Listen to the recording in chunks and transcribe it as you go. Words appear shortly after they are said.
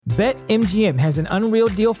BetMGM has an unreal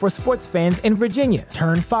deal for sports fans in Virginia.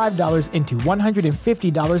 Turn $5 into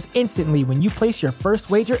 $150 instantly when you place your first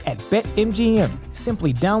wager at BetMGM.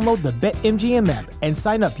 Simply download the BetMGM app and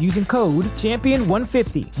sign up using code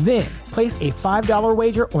Champion150. Then, place a $5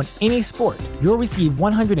 wager on any sport. You'll receive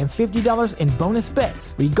 $150 in bonus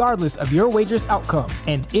bets, regardless of your wager's outcome.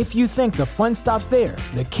 And if you think the fun stops there,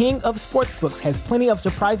 the King of Sportsbooks has plenty of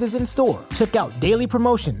surprises in store. Check out daily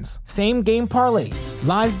promotions, same-game parlays,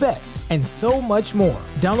 live bets, and so much more.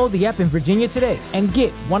 Download the app in Virginia today and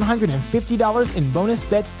get $150 in bonus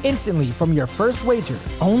bets instantly from your first wager.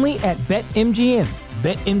 Only at BetMGM.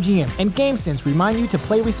 BetMGM and GameSense remind you to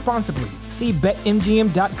play responsibly. See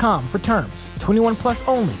BetMGM.com for terms. 21 plus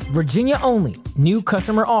only. Virginia only. New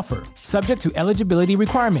customer offer. Subject to eligibility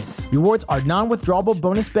requirements. Rewards are non-withdrawable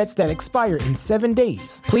bonus bets that expire in 7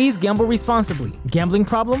 days. Please gamble responsibly. Gambling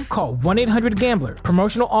problem? Call 1-800-GAMBLER.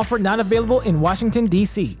 Promotional offer not available in Washington,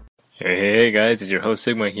 D.C. Hey guys, it's your host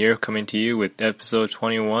Sigma here, coming to you with episode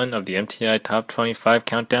 21 of the MTI Top 25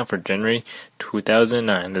 Countdown for January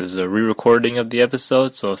 2009. This is a re-recording of the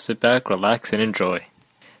episode, so sit back, relax, and enjoy.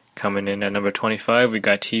 Coming in at number 25, we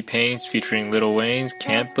got T-Pain's featuring Lil Wayne's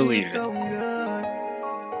Can't Believe It. So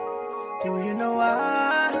do you know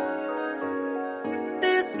why?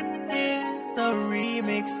 This is the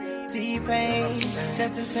remix. T-Pain,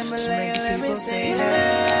 Justin Timberlake, let me say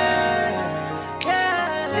that.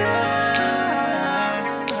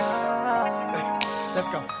 Let's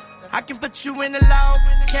go. I can put you in a log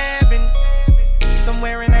cabin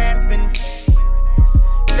somewhere in Aspen.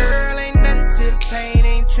 Girl, ain't nothing to the pain,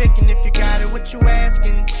 ain't tricking if you got it, what you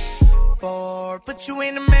asking for. Put you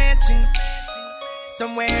in a mansion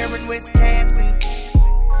somewhere in Wisconsin.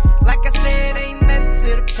 Like I said, ain't nothing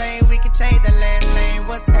to the pain, we can change the last name,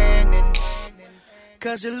 what's happening?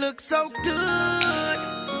 Cause you look so good.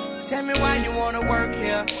 Tell me why you wanna work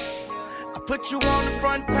here. I put you on the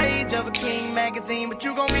front page of a King magazine, but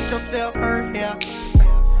you gon' get yourself hurt here.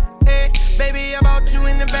 Hey, baby, I brought you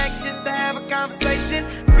in the back just to have a conversation.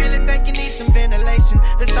 Really think you need some ventilation.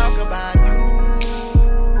 Let's talk about you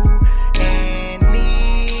and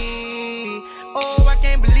me. Oh, I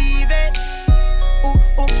can't believe it. Ooh,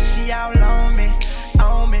 she all on me,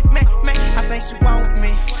 man. I think she want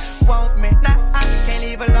me. Nah, I can't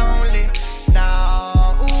leave her lonely. No,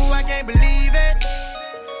 I can't believe it.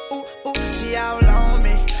 Ooh, she all on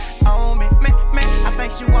me, man. I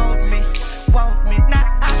think she want me. Nah,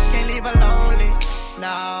 I can't leave her lonely.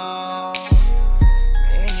 No,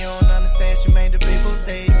 man, you don't understand. She made the people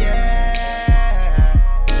say yeah.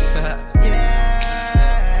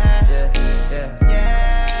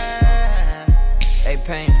 Hey,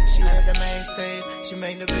 Pain. She at the main stage. She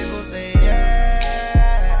made the people say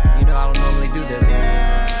yeah. You know I don't normally do this,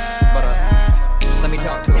 but let me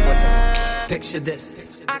talk to her. What's up? Picture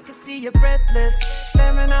this. I can see you breathless,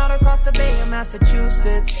 staring out across the Bay of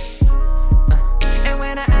Massachusetts. And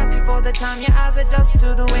when I ask you for the time, your eyes adjust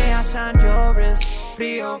to the way I shine your wrist.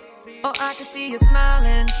 Frio. Oh, I can see you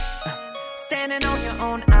smiling, standing on your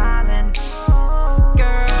own island.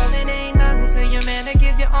 Girl, it ain't nothing to your man to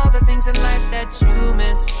give you all the things in life that you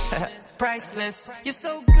miss. Priceless. You're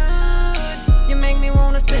so good, you make me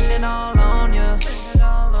wanna spend it all on you.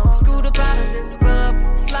 Scoot up out of this club,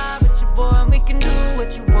 slide with your boy, and we can do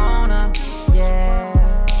what you wanna. Yeah.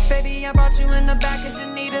 Baby, I brought you in the back cause you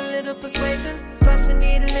need a little persuasion. Plus you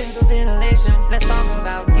need a little ventilation. Let's talk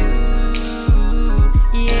about you,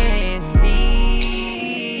 yeah, and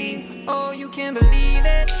me. Oh, you can believe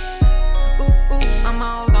it. Ooh, I'm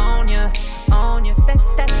all on you.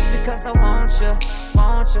 That's because I want you.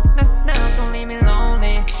 Now don't leave me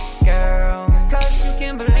lonely, girl. Cause you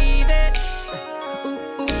can believe it. Ooh,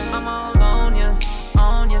 I'm all on you.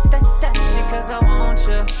 That's because I want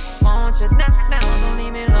you. Now don't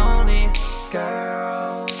leave me lonely,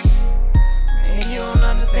 girl. Man, you don't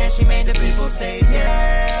understand. She made the people say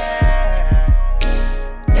yeah.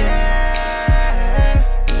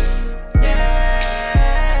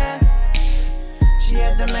 She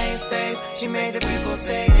at the main stage. She made the people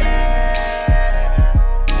say yeah.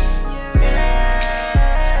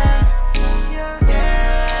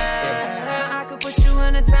 I could put you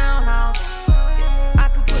in a townhouse. I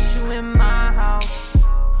could put you in my house.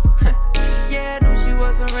 Yeah, I knew she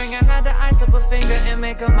was a ring. I had to ice up her finger and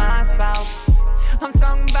make her my spouse. I'm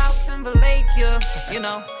talking about Timberlake, you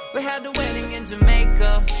know. We had the wedding in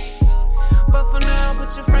Jamaica. But for now,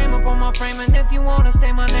 put your frame up on my frame. And if you wanna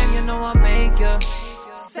say my name, you know I'll make you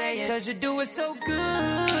say it. Cause you do it so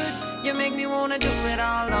good, you make me wanna do it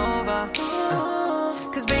all over.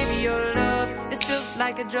 Cause baby, your love is built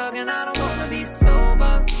like a drug, and I don't wanna be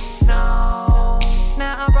sober. No,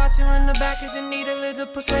 Now I brought you in the back cause you need a little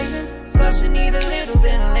persuasion. Plus you need a little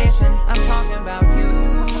ventilation. I'm talking about you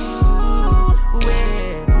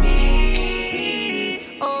with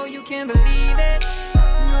me. Oh, you can believe it.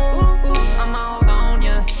 Ooh, I'm all on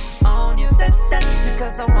you, on you. That's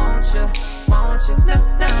because I want you, want you. No,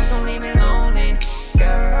 don't leave me lonely,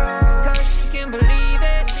 girl. Cause you can believe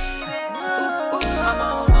it. Ooh, I'm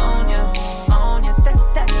all on you.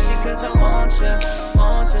 That's because I want you,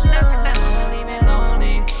 want you. No, don't leave me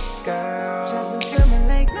lonely, girl. Justin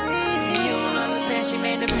Timberlake, You don't understand, she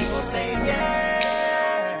made the people say yeah.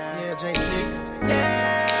 yeah, JT,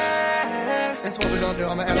 yeah. That's what we're gonna do.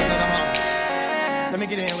 I'm gonna add another home. Let me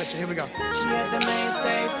get in with you. Here we go. She at the main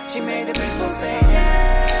stage, she made the people say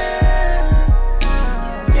yeah.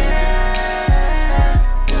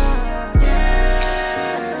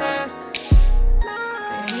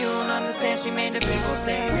 And you don't understand, she made the people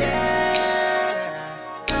say yeah.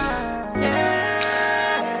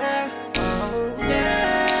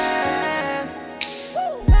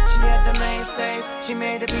 She at the main stage, she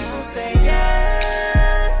made the people say yeah.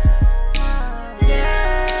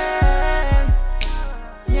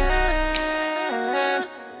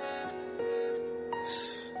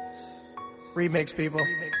 Remix people.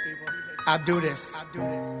 I do this.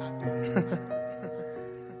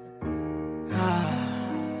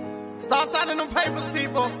 Start signing them papers,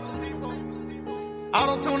 people.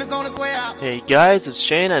 Auto-tune is on its way out. Hey guys, it's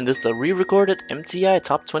Shane and this is the re-recorded MTI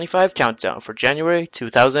Top 25 Countdown for January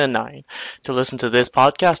 2009. To listen to this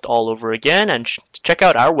podcast all over again and check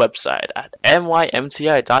out our website at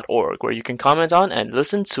mymti.org where you can comment on and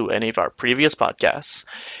listen to any of our previous podcasts.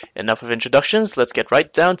 Enough of introductions, let's get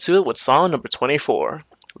right down to it with song number 24.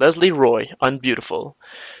 Leslie Roy, Unbeautiful.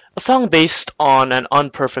 A song based on an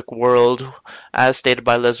unperfect world, as stated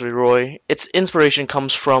by Leslie Roy. Its inspiration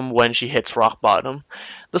comes from when she hits rock bottom.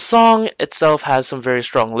 The song itself has some very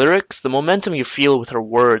strong lyrics. The momentum you feel with her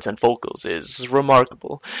words and vocals is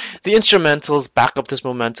remarkable. The instrumentals back up this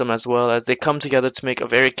momentum as well as they come together to make a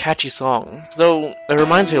very catchy song, though it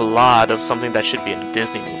reminds me a lot of something that should be in a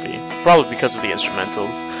Disney movie, probably because of the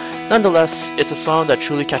instrumentals. Nonetheless, it's a song that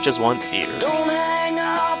truly catches one's ear. Don't hang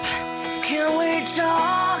up, can we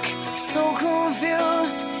talk? So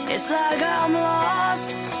confused, it's like I'm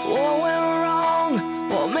lost. What went wrong?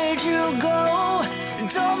 What made you go?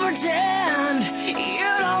 Don't pretend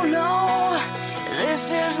you don't know.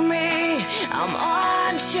 This is me, I'm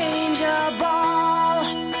unchangeable.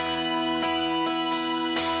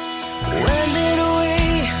 When did we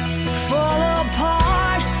fall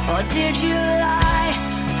apart? Or did you lie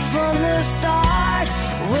from the start?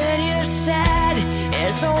 When you said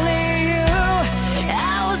it's only you,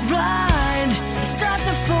 I was blind, such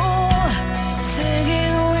a fool,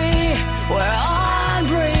 thinking we were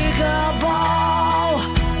unbreakable.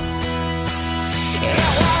 It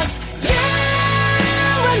was you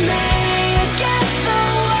and me against the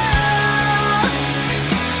world,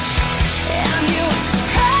 and you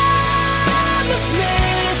promised me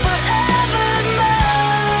forevermore.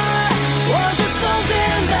 Was it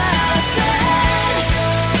something that I said?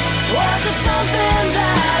 Was it something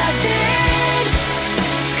that I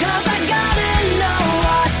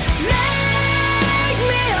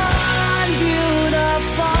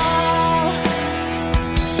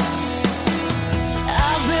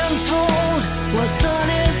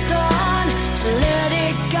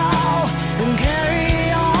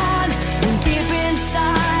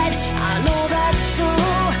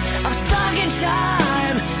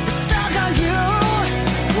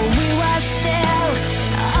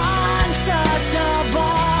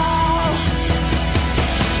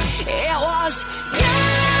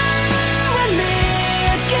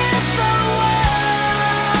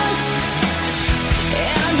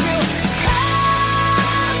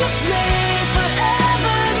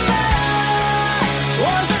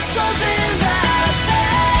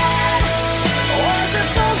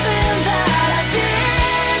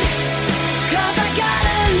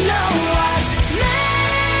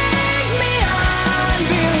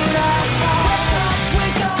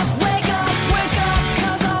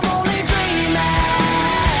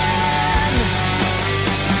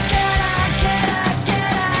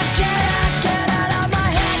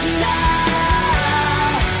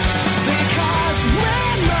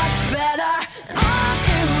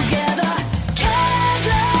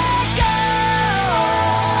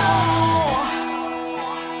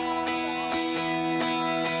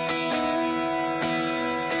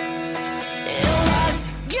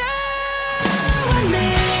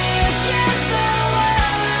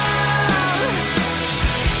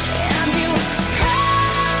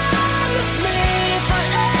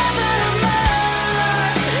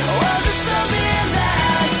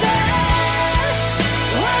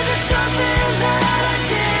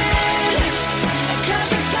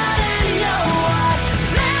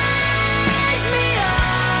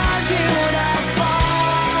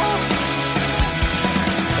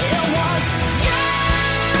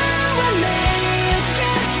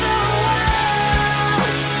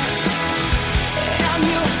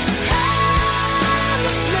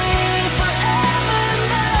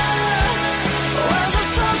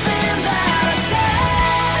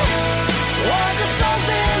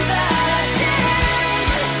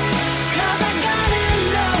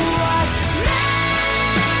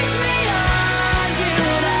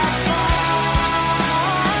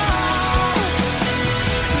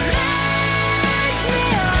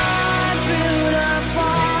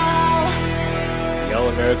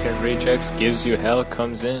American Rejects Gives You Hell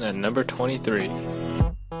comes in at number 23.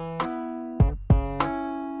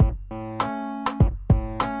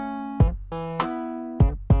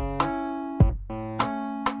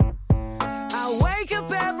 I wake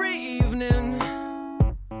up every evening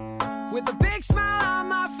with a big smile on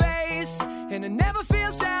my face, and it never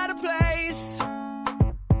feels out of place.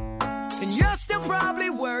 And you're still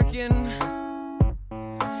probably working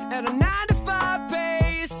at a 9-to-5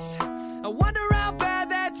 pace. I wonder how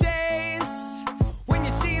bad that tastes when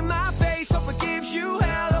you see my face. Hope it gives you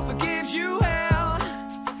hell, hope it gives you hell.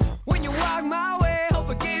 When you walk my way,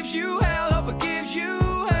 hope it gives you hell, hope it gives you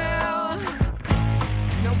hell.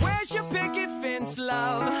 Now where's your picket fence,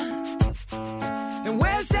 love? And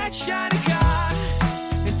where's that shiny car?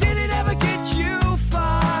 And did it ever get you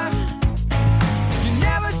far? You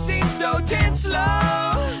never seem so tense,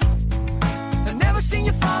 love. I've never seen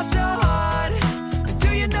you fall so hard. And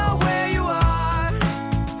do you know where you are?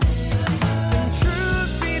 And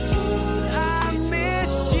truth be told, I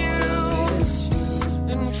miss you.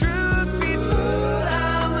 And truth be told,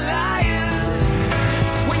 I'm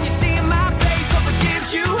lying. When you see my face, hope it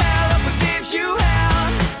gives you hell, hope it gives you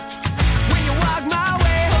hell. When you walk my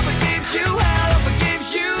way, hope it gives you hell, hope it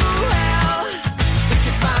gives you hell. If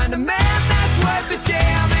you find a man that's worth the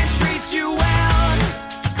damn and treats you well,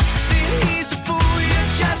 then he's a fool, you're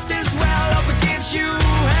just as well. Hope it gives you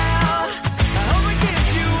hell, I hope it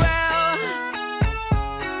gives you hell.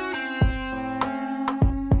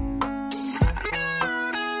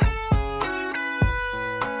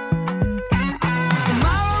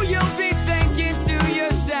 Tomorrow you'll be thinking to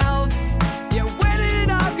yourself, yeah, where did it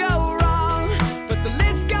all go wrong? But the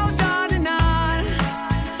list goes on and on.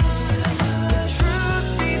 The truth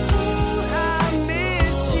be told, I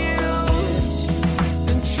miss you.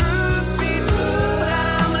 And truth be told,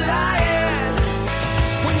 I'm lying.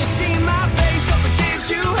 When you see my face, hope it gives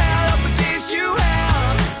you hell, hope it gives you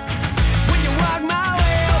hell. When you walk my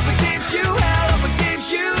way, hope it gives you hell, hope it gives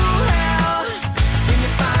you hell. When you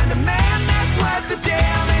find a man that's worth the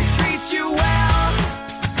damn and treats you well,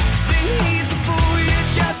 then he's a fool, you're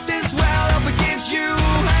just as well. Hope it gives you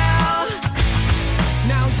hell.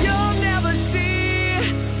 Now you'll never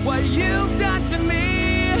see what you've done to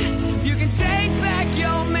me. You can take back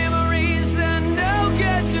your memories, they're no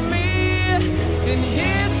good to me. And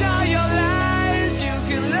here's all your lies. You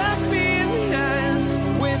can look me in the eyes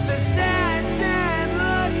with the sad, sad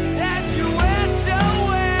look that you wear so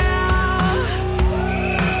well.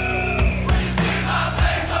 When you see my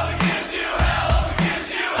face, hope it gives you hell, hope it gives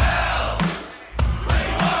you hell. When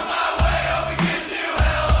you walk my way, hope it gives you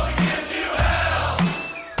hell, hope it gives you hell.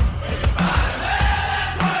 When you find a man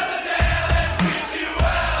that's worth the damn and treats you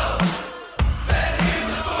well, then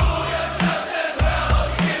he's a fool, you're just as well.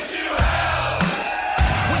 Hope it gives you hell.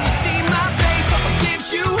 When you see my face, hope it gives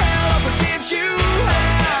you hell, hope it gives you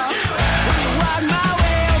hell. When you walk my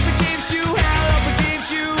way, hope it gives you hell, hope it gives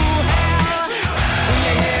you hell. When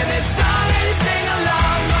you hear this song and you sing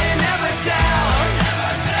along, no, you never tell.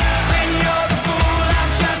 When you're the fool,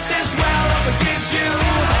 I'm just as well. Hope it gives you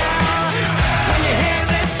hell. When you hear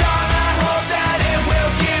this song, I hope that it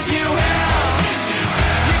will give you hell.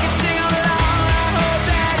 You can sing along, I hope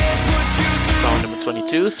that it puts you through. Song number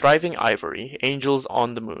 22, Thriving Ivory, Angels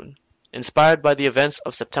on the Moon. Inspired by the events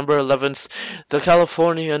of September 11th, the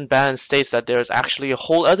Californian band states that there is actually a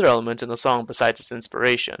whole other element in the song besides its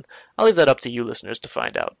inspiration. I'll leave that up to you listeners to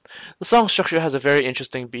find out. The song structure has a very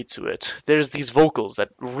interesting beat to it. There's these vocals that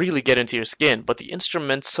really get into your skin, but the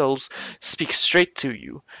instrumentals speak straight to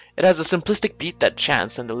you. It has a simplistic beat that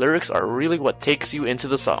chants, and the lyrics are really what takes you into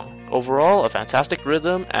the song. Overall, a fantastic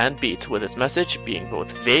rhythm and beat, with its message being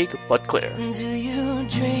both vague but clear. Do you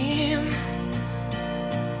dream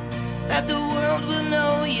that the world will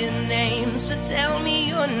know your name? So tell me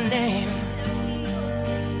your name.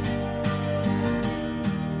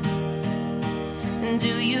 And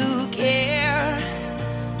do you care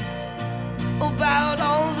about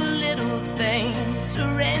all the little things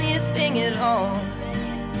or anything at all?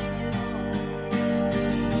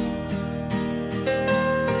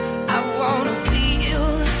 I wanna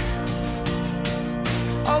feel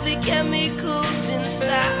all the chemicals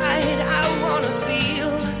inside. I wanna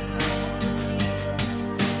feel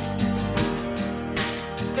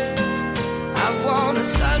I wanna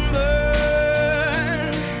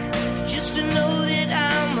sunburn just to know that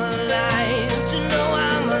I'm alive, to know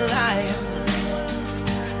I'm alive.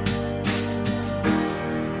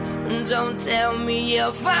 Don't tell me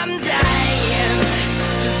if I'm dying,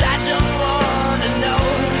 'cause I don't wanna know.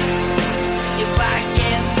 If I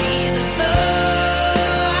can't see the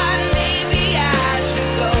sun, maybe I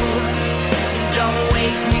should go. Don't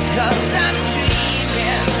wake me 'cause I'm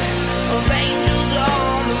dreaming.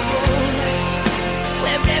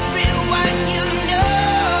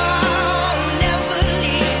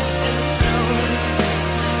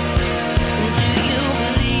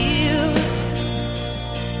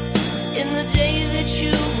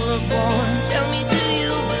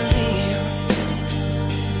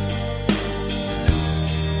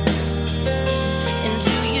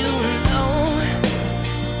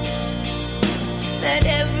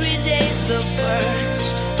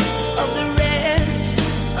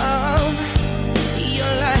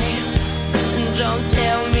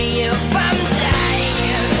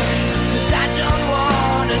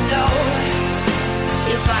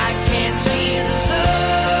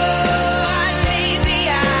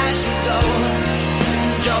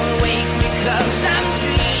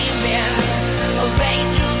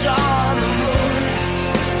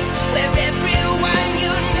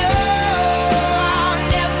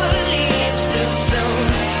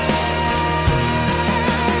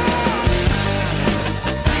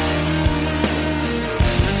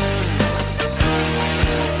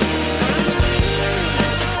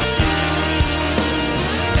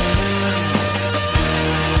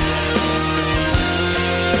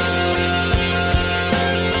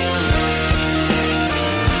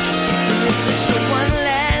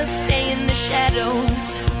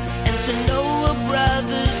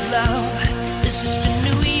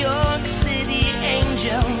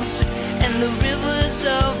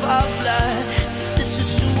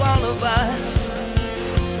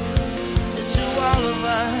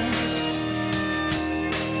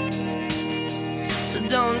 So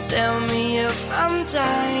don't tell me if I'm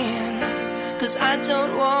dying, 'cause I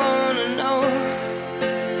don't wanna know.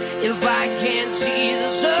 If I can't see the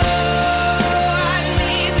sun,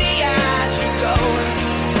 maybe I should go.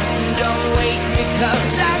 Don't wake me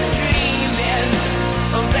 'cause I'm dreaming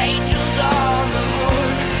of angels on the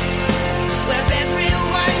moon, with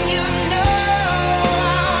everyone you know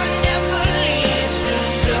never leaves too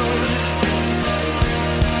soon.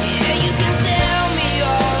 Yeah, you can tell me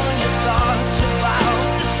all your thoughts about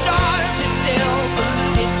the stars that fill the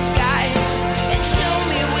lit skies, and show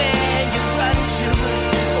me where you run to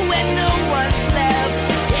when no one's left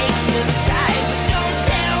to take your side. But don't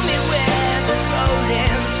tell me where the road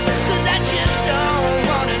ends, 'cause I just don't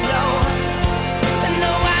wanna know.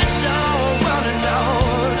 No, I don't wanna know.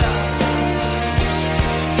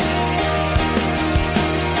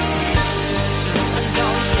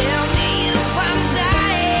 Don't tell me if I'm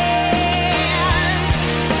dying.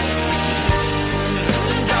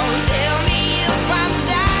 Don't tell me if I'm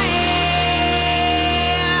dying.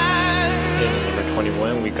 In at number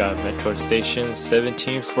 21, we got Metro Station's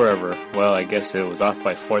 17 Forever. Well, I guess it was off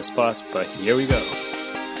by 4 spots, but here we go.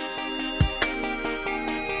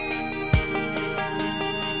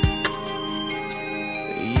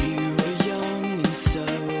 You were young and so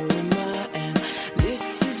am I, and this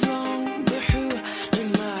is wrong, but who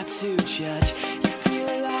am I to judge? You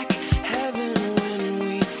feel like heaven when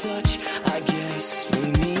we touch. I guess for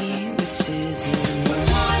me this isn't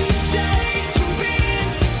one mistake from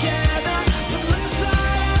being together, but let's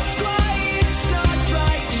not ask why it's not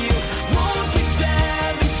right. You won't be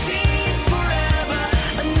 17 forever,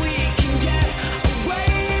 and we can get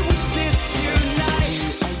away with this tonight.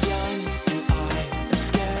 You are young and I am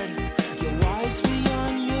scared. You're wise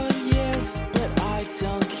beyond your years, but I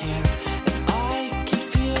don't care. And I can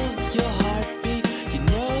feel your heartbeat. You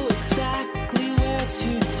know exactly where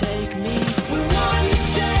to take me. We're one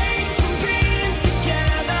mistake from being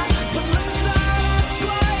together, but let's not ask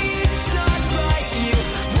why it's not right. You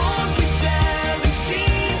won't be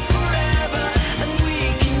 17 forever, and we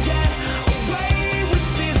can get away with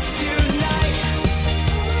this tonight.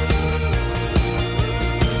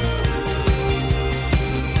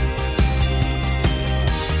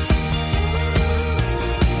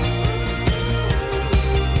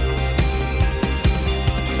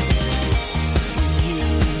 You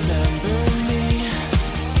remember me.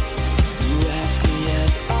 You ask me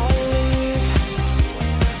as I leave.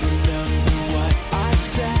 Remember what I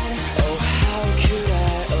said. Oh, how could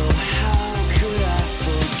I? Oh, how could I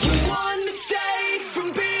forget? One mistake from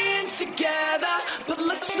being together, but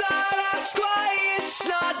let's not ask why it's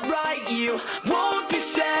not right. You won't be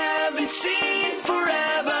 17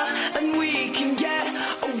 forever, and we can get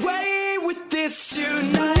away with this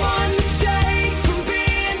tonight. One mistake from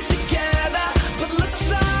being together, but let's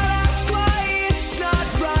not ask why it's not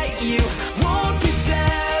right. You won't be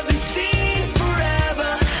 17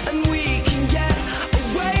 forever, and we can get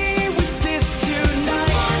away with this tonight.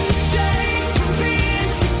 One mistake from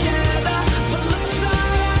being together, but let's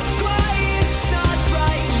not ask why it's not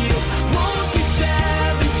right. You won't be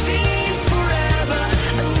 17 forever,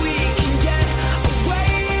 and we can get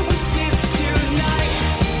away with this tonight.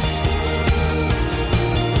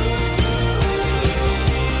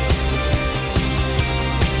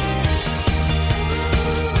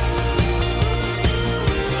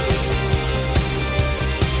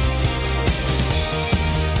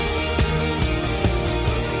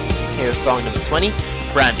 Here's song number 20,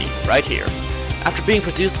 Brandy, right here. After being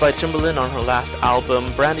produced by Timbaland on her last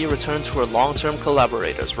album, Brandy returned to her long-term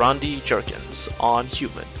collaborators, Rondi Jerkins, on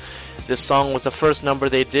Human. This song was the first number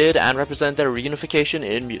they did and represented their reunification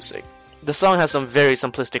in music. The song has some very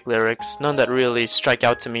simplistic lyrics, none that really strike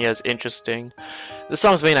out to me as interesting. The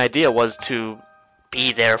song's main idea was to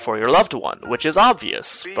be there for your loved one, which is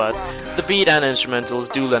obvious, but the beat and instrumentals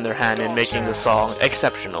do lend their hand in making the song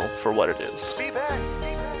exceptional for what it is.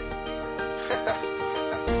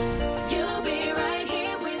 You'll be right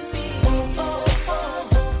here with me. You'll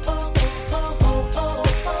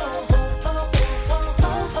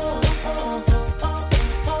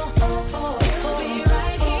be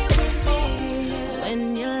right here with me.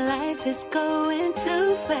 When your life is going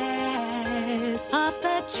too fast off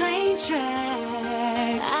the train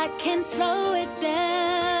tracks, I can slow it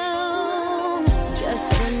down. Just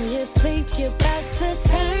when you think you're about to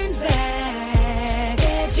turn back,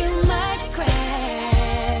 scared you might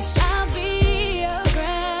crash, I'll be around.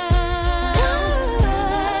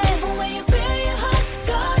 When you feel your heart's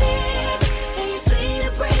guarded and you see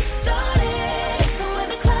the break started, when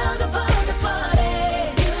the clouds are about to party,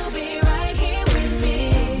 you'll be right here with me.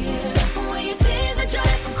 When your tears are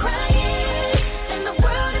dry from crying and the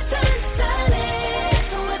world is turning silent,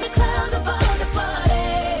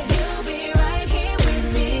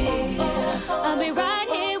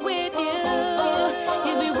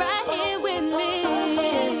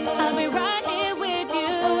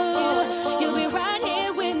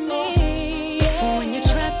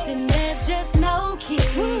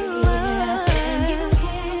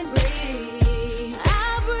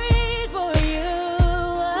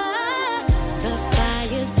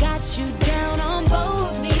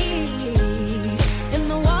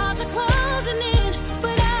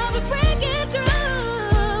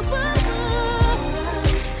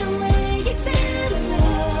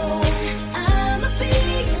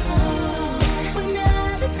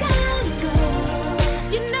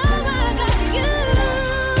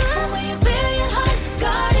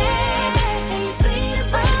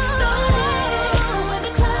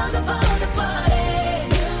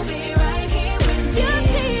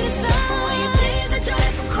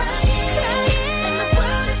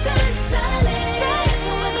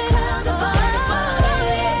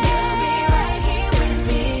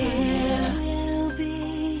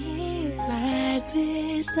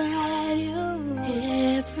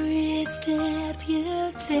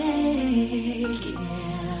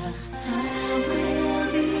 yeah. I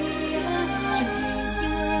will be your strength,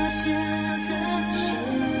 your shelter,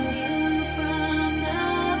 shield you from the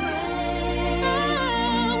rain.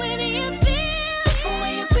 Oh, when you feel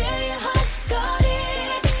your heart's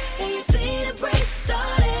guarded, and you see the break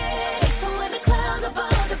started, and when the clouds are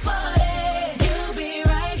falling apart, you'll be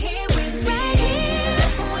right here with me.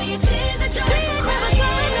 When your tears are dry from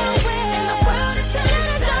crying, and the world is telling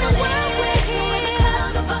silent, when the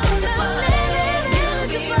clouds are falling apart, you'll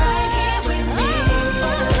be right here with me.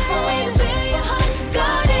 When you feel your heart's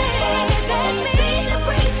guarded, and you see the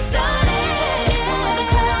break started, and when the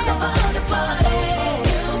clouds are falling apart,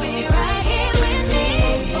 you'll be right here with me.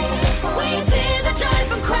 When your tears are dry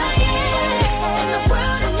from crying, and the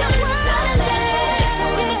world is telling silent,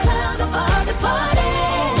 when the clouds are falling apart,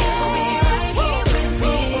 you'll be right here with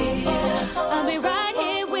me. I'll be right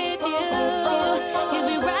here with you. You'll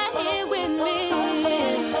be right here with me.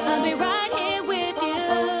 I'll be right here with you.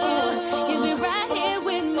 You'll be right here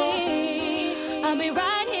with me. I'll be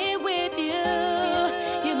right here with you.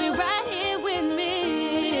 You'll be right here with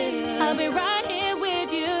me. I'll be right here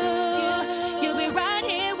with you. You'll be right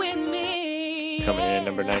here with me. Coming in at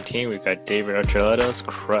number 19, we've got David Archuleta's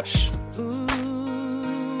Crush.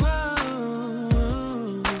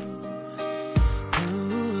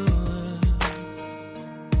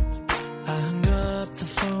 I hung up the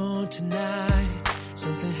phone tonight.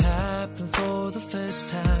 Something happened for the first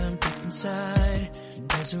time deep inside.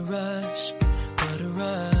 There's a rush, but a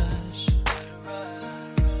rush.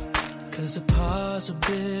 Cause a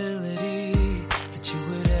possibility that you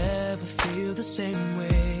would ever feel the same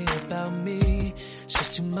way about me. It's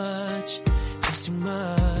just too much, just too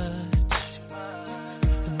much.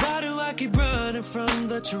 Why do I keep running from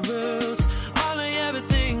the truth? All I ever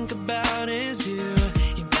think about is you.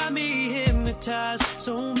 You got me hypnotized,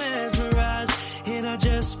 so mesmerized, and I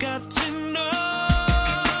just got to know.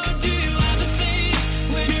 Do you ever think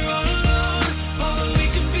when you're all alone, all that we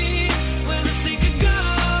could be, where this thing could go?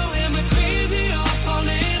 Am I crazy or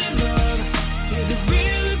falling in love? Is it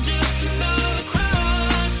real or just another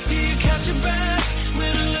crush? Do you catch your breath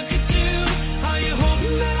when I look at you? Are you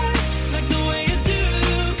holding back like the way you do?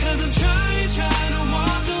 Cause I'm trying to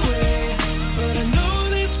walk away, but I know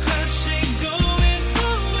this crush ain't going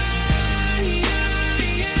away. Yeah,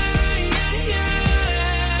 yeah, yeah, yeah.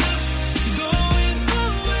 Going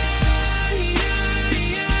away. Yeah,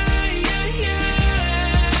 yeah, yeah, yeah.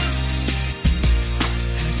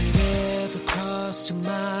 Has it ever crossed your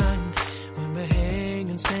mind when we're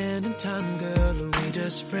hanging, spending time, girl? Are we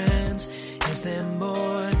just friends? Is there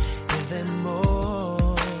more? Is there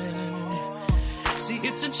more? See,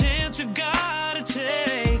 it's a chance we've gotta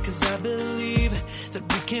take, cause I believe that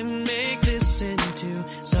we can make this into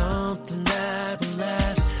something that will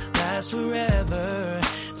last forever,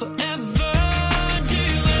 forever. Do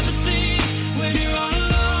you ever think when you're all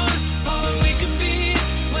alone, all that we could be,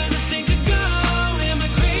 where this thing could go? Am I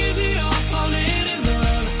crazy or falling in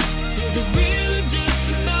love? Is it real or just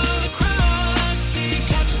another crush? Do you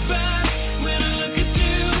catch your breath when I look at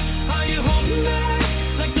you? Are you holding back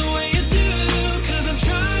like the way you do? Cause I'm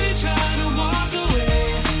trying to walk away,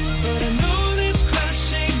 but I know this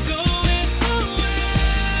crush ain't going away.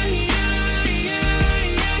 Yeah, yeah,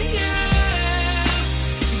 yeah, yeah.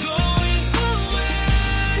 Going away.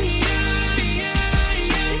 Yeah, yeah,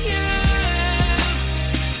 yeah, yeah.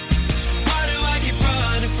 Why do I keep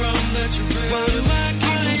running from the truth? Why do I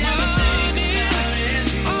keep running?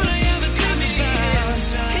 All I ever think about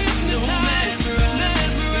is hypnotized, mesmerized.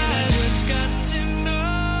 Just got to know.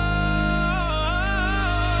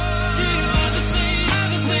 Do you ever think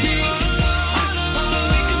when you're all alone, all that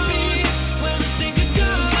we could be, where this thing could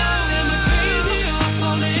go? Am I crazy or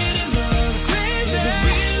falling in love? Crazy. Is it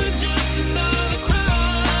real or just another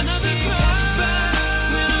crush? Do you catch your breath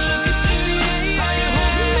when I look at you? Are you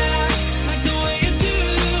holding back like the way you do?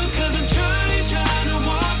 Cause I'm trying to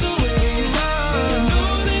walk away, but I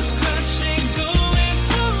know this crush ain't going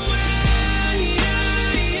away.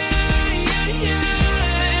 Yeah, yeah, yeah, yeah.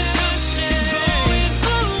 This crush ain't going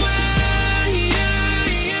away. Yeah,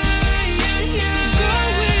 yeah, yeah, yeah.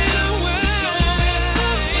 Going away.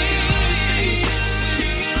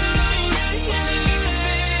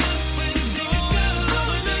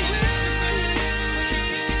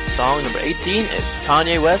 Song number 18 is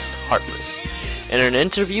Kanye West, Heartless. In an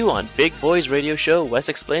interview on Big Boy's radio show, West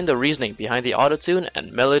explained the reasoning behind the autotune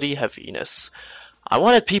and melody heaviness. I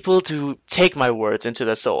wanted people to take my words into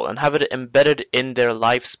their soul and have it embedded in their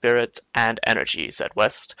life spirit and energy, said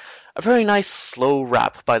West. A very nice slow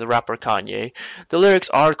rap by the rapper Kanye. The lyrics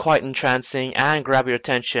are quite entrancing and grab your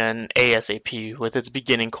attention ASAP with its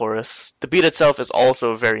beginning chorus. The beat itself is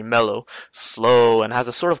also very mellow, slow, and has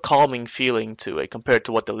a sort of calming feeling to it compared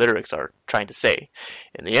to what the lyrics are trying to say.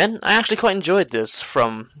 In the end, I actually quite enjoyed this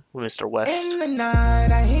from Mr. West. In the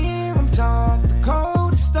night, I hear him talk, the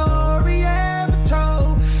coldest story ever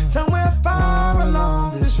told. Somewhere far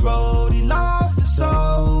along this road, he lost his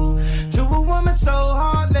soul to a woman so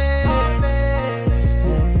heartless.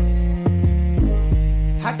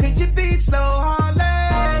 How could you be so heartless?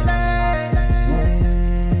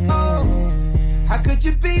 Oh, how could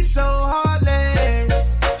you be so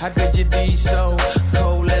heartless? How could you be so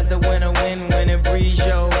cold as the winter wind when it breeze,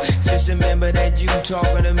 yo? Just remember that you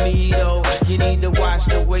talking to me, though. You need to watch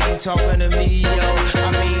the way you talking to me, yo.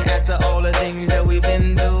 I mean, after all the things that we've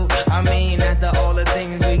been through. I mean, after all the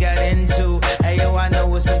things we got into. Hey, yo, I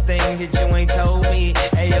know some things that you ain't told me.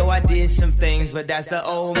 Hey, yo, I did some things, but that's the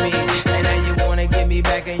old me. And now you wanna get me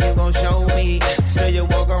back and you gon' show me. So you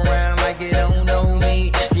walk around like you don't know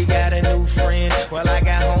me. You got a new friend, well, I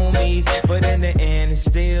got homies. But in the end, it's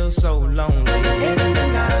still so lonely. In the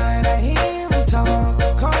night, I hear him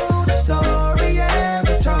talk, coldest story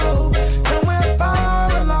ever told. Somewhere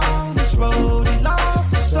far along this road, he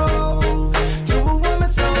lost his soul to a woman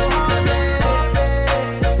so heartless.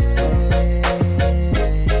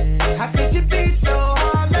 How could you be so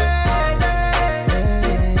heartless?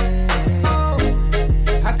 Oh,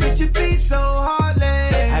 how could you be so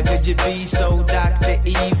heartless? How could you be so Dr.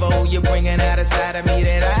 Evil? You're bringing out a side of me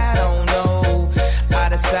that I don't know. I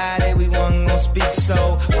decided we weren't gonna speak,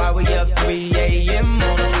 so why we up 3 a.m.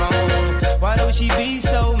 on the phone? Why do she be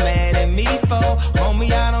so mad at me for?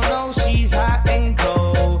 Homie, I don't know, she's hot and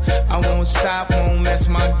cold. I won't stop, won't mess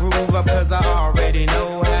my groove up, cause I already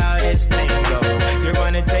know how this thing go. You're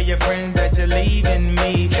gonna tell your friends that you're leaving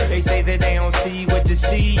me. They say that they don't see what you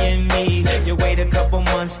see in me. You wait a couple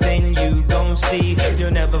months, then you gon' see.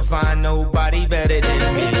 You'll never find nobody better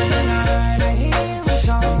than me. I hear him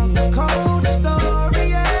talk, the coldest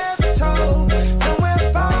story ever told.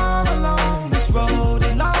 Somewhere far along this road,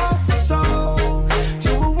 he lost his soul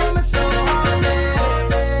to a woman so heartless.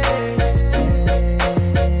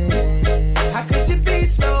 How could you be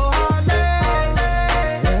so heartless?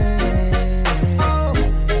 Oh,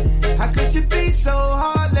 how could you be so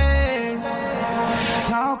heartless?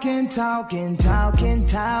 Talk.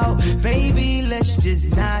 Baby, let's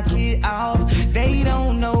just knock it off. They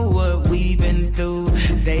don't know what we've been through.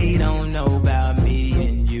 They don't know about me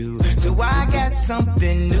and you. So I got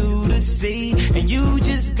something new to see. And you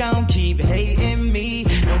just gon' keep hating me.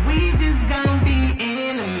 And we just gon' be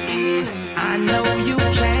enemies. I know you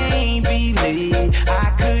can't believe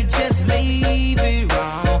I could just leave it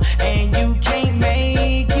wrong. And you can't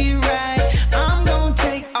make it right. I'm gon'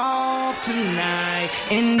 take off tonight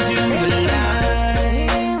into the night.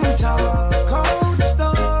 Talk, coldest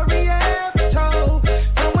story ever told.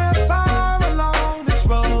 Somewhere far along this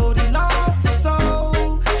road, he lost his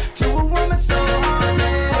soul to a woman so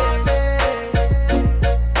heartless.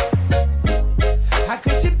 How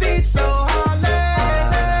could you be so heartless?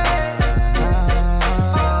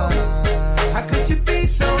 Oh, how could you be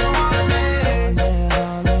so heartless?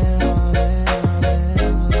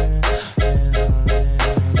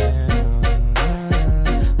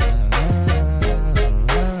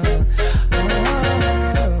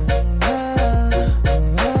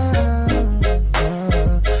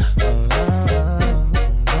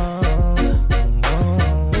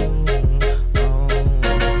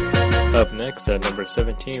 Up next at number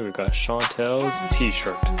 17, we got Chantel's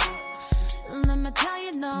T-shirt. Let me tell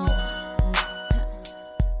you no.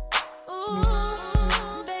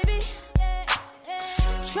 Ooh, baby.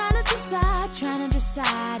 Trying to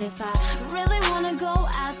decide if I really wanna go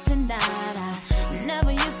out tonight. I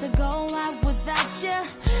never used to go out without you.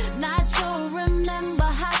 Not sure, remember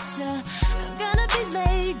how to. Gonna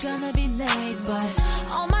be late, but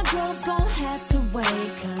all my girls gon' have to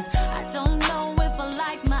wait. Cause I don't know if I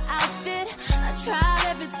like my outfit. I tried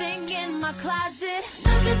everything in my closet.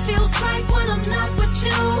 Nothing feels right when I'm not with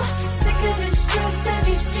you. Sick of this dress and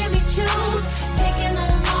these Jimmy Choos. Taking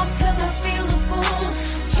them off cause I feel a fool.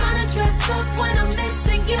 Trying to dress up when I'm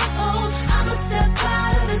missing you. I'ma step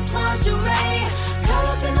out of this lingerie. Caught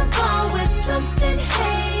up in a bar with something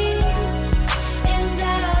haze in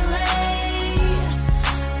LA.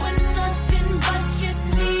 With nothing but your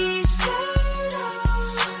t-shirt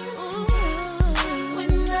on. Ooh,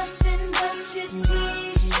 with nothing but your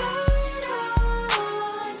t-shirt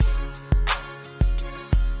on.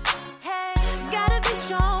 Hey, gotta be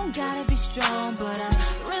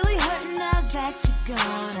really hurting now that you're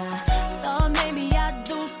gone. I thought maybe I'd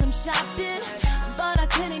do some shopping, but I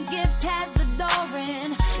couldn't get past the door.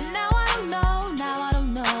 And now I don't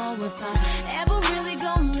know if I ever really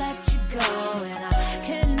gonna let you go. And I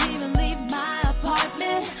couldn't even leave my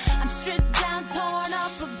apartment. I'm stripped down, torn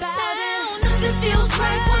up about it. Nothing feels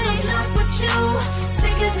right when I'm not with you.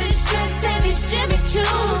 Sick of this dress and these Jimmy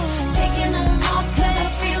Choos. Taking them off cause I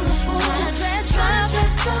feel a fool. Trying to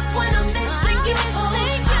dress up when I'm missing you.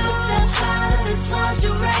 I'ma step out of this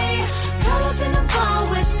lingerie, curl up in a ball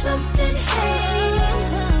with something, hey,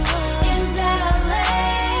 in that LA,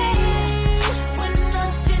 with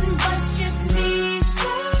nothing but your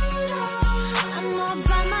t-shirt on. I'm all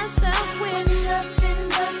by myself with nothing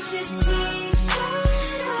but your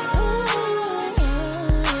t-shirt on.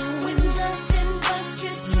 With nothing but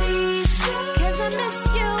your t-shirt. Cause I miss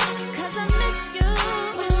you,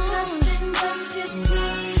 with nothing but your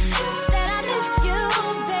t-shirt. Said I miss you,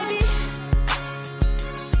 baby.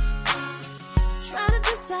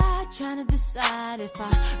 Trying to decide if I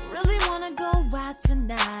really wanna go out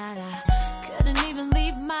tonight. I couldn't even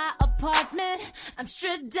leave my apartment. I'm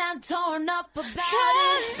stripped down, torn up about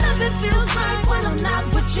it. Nothing feels right when I'm not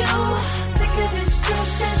with you. Sick of this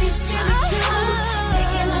dress and these Jimmy Choos.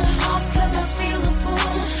 Taking them off cause I feel a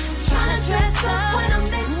fool. Trying to dress up when I'm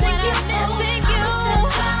missing you. I'ma step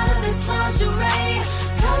out of this lingerie,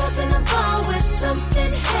 curl up in a ball with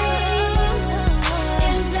something, hey,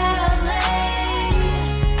 in that LA.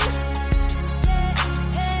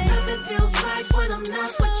 Nothing feels right when I'm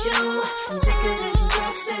not with you. Sick of this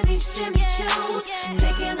dress and these Jimmy Choos.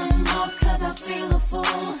 Taking them off cause I feel a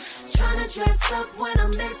fool. Trying to dress up when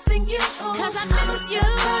I'm missing you. Cause I miss you.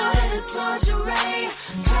 Out in this lingerie,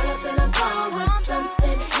 curl up in a ball with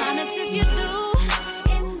something, hey. Promise if you do,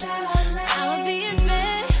 in that LA, I will be in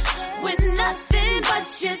bed with nothing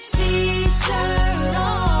but your t-shirt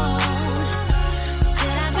on.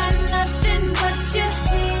 Said I got nothing but your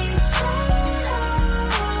t-shirt on.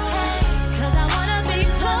 Cause I wanna be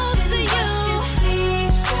close to you.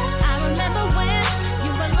 I remember when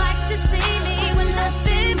you would like to see me with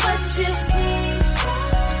nothing but your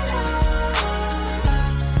t-shirt on.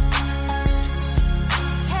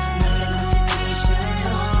 Nothing but your t-shirt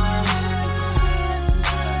on.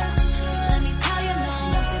 Let me tell you now,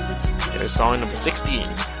 nothing but your t-shirt. Here's song number 16,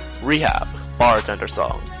 Rehab, Bartender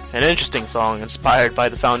Song. An interesting song inspired by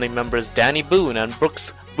the founding members Danny Boone and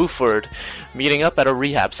Brooks Buford meeting up at a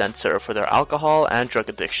rehab center for their alcohol and drug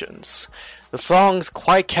addictions. The song's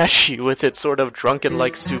quite catchy with its sort of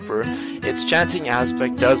drunken-like stupor. Its chanting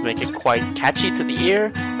aspect does make it quite catchy to the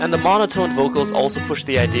ear, and the monotone vocals also push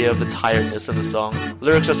the idea of the tiredness in the song.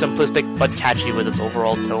 Lyrics are simplistic but catchy with its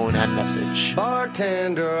overall tone and message.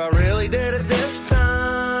 Bartender, I really did it this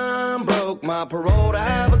time. Broke my parole to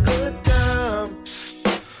have a good time.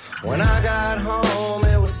 When I got home,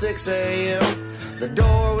 it was 6 a.m. The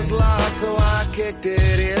door was locked, so I kicked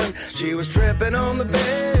it in. She was tripping on the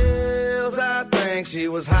pills. I think she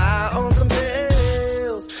was high on some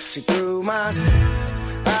pills. She threw my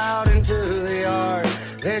out into the yard.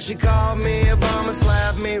 Then she called me a bum and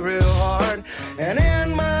slapped me real hard. And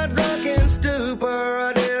in my drunken stupor,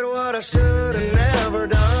 I did what I should have never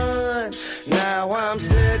done. Now I'm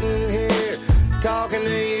sitting here talking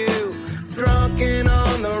to you, drunken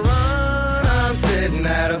on the run. I'm sitting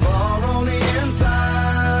at a bar on the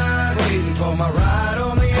inside, waiting for my ride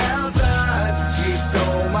on the outside. She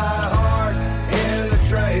stole my heart in the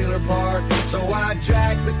trailer park, so I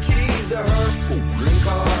jacked the keys to her fooling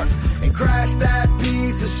car and crashed that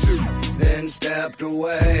piece of shit, then stepped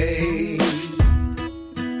away.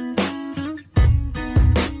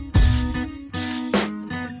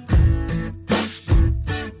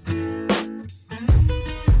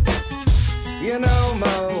 You know,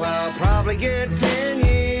 Mo, I'll probably get 10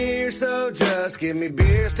 years, so just give me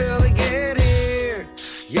beers till they get here.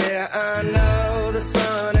 Yeah, I know the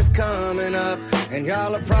sun is coming up, and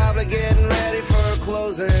y'all are probably getting ready for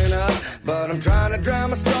closing up. But I'm trying to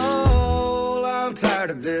drown my soul. I'm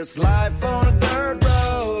tired of this life on a dirt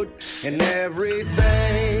road, and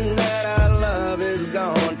everything that I love is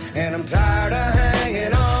gone. And I'm tired of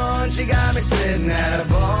hanging on. She got me sitting at a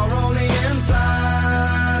bar on the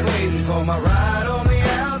inside, waiting for my ride on the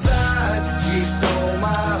outside. She stole my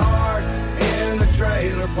heart in the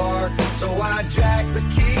trailer park, so I jacked the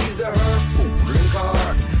keys to her fooling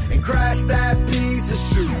car and crashed that piece of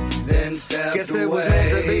shit, then stepped Guess away. It was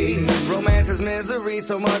meant to be. Romance is misery,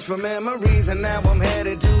 so much for memories, and now I'm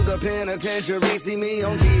headed to the penitentiary. See me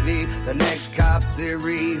on TV, the next cop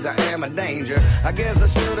series. I am a danger. I guess I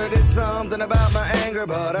should've did something about my anger,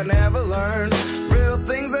 but I never learned. Real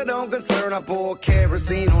things that don't concern. I pour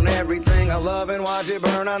kerosene on everything I love and watch it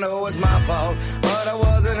burn. I know it's my fault, but I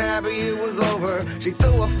wasn't happy it was over. She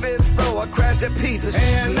threw a fit, so I crashed that piece of shit.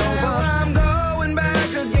 And now I'm going back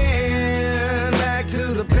again, back to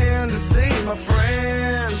the pen to see my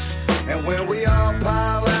friends. And when we all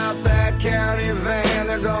pile out that county van,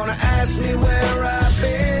 they're gonna ask me where I've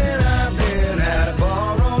been. I've been at a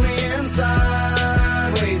bar on the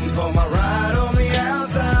inside, waiting for my ride on the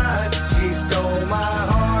outside. She stole my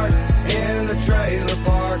heart in the trailer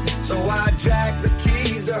park, so I jacked the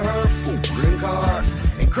keys to her fucking car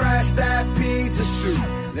and crashed that piece of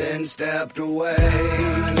shit, then stepped away.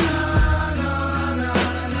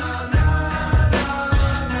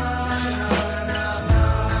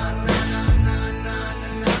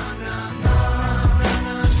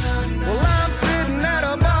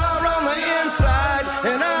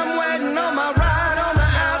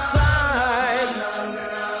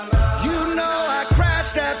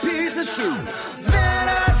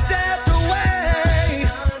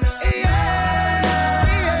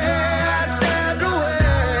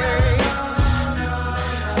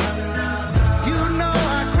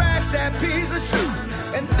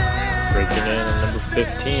 Breaking in at number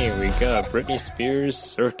 15, we got Britney Spears'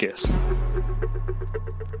 Circus.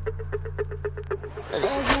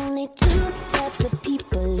 There's only two types of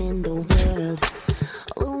people in the world.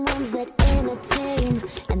 The ones that entertain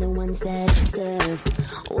and the ones that observe.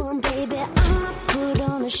 Well, baby, I'm a put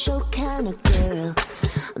on a show kind of girl.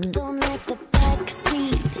 Don't like the back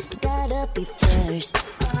seat, gotta be first.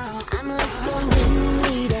 I'm like the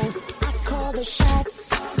ringleader, I call the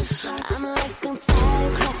shots. I'm like a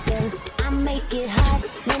firecracker, I make it hot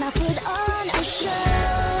when I put on a show.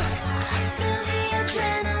 Feel the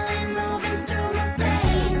adrenaline moving through my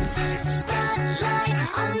veins. Spotlight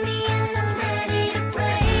on me and I'm ready to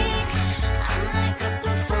break. I'm like a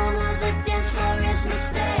performer, the dance floor is my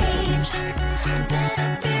stage. Better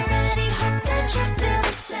be ready, hope that you feel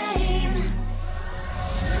the same.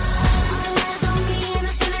 All eyes on me in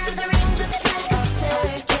the center of the ring, just like a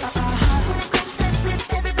circus. When I crack that whip,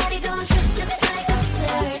 everybody gon' trip just like a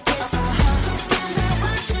circus. Don't stand there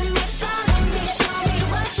watching me, follow me, show me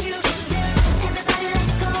what you can do. Everybody let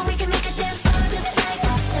go, we can make a dance floor just like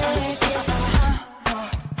a circus.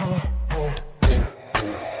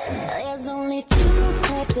 There's only two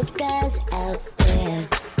types of guys out there.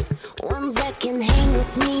 Ones that can hang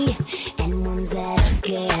with me and ones that are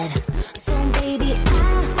scared. So baby,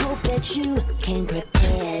 I hope that you came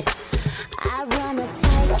prepared. I run a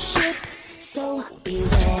tight ship, so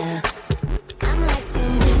beware. I'm like the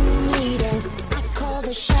ringleader, I call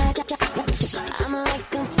the shot. I'm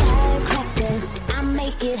like a firecracker, I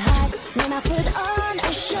make it hot when I put on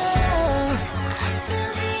a show.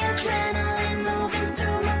 Feel the adrenaline moving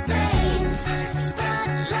through my veins.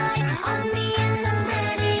 Spotlight on me and I'm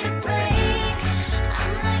ready to break.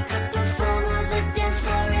 I'm like a performer, the dance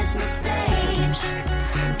floor is my stage.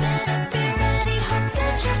 Better be ready, hope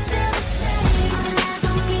that you feel the same. All eyes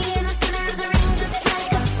on me in the center of the ring, just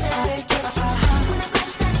like a circus. When I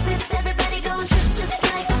crack that whip, everybody gon' trip just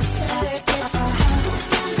like a circus. Don't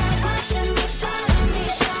stand there watching me, follow me,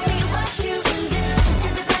 show me what you can do.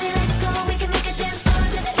 Everybody let go, we can make a dance floor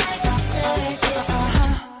just like a circus.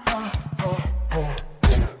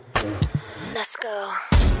 Let's go.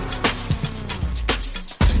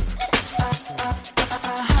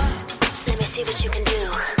 Let me see what you can do.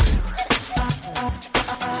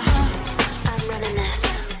 I'm running this.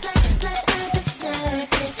 Like a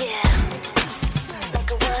circus. Yeah.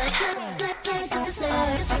 Like a what? Like a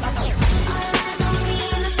circus. All eyes on me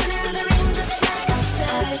in the center of the ring, just like a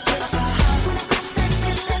circus. When I crack that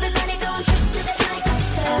whip, everybody gon' trip just like a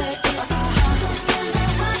circus. Don't stand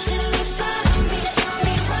there watching me, follow me, show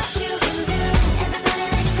me what you can do. Everybody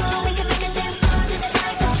let go, we can make a dance floor just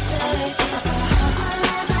like a circus. All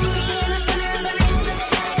eyes on me in the center of the ring, just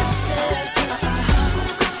like a circus. When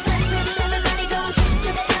I crack that whip, everybody gon' trip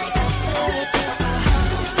just like a circus.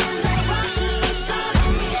 Don't stand there watching me, follow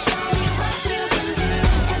me, show me what you can do.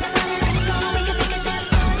 Everybody let go, we can make a dance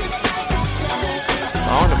floor just like a circus.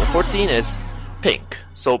 Song number 14 is Pink,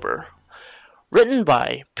 Sober. Written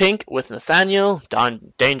by Pink with Nathaniel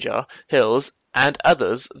Danger Hills and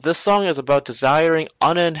others, this song is about desiring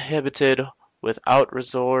uninhibited without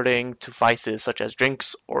resorting to vices such as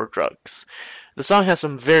drinks or drugs. The song has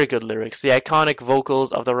some very good lyrics. The iconic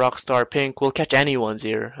vocals of the rock star Pink will catch anyone's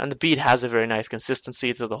ear, and the beat has a very nice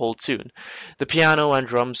consistency to the whole tune. The piano and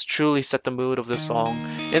drums truly set the mood of the song.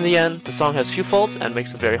 In the end, the song has few faults and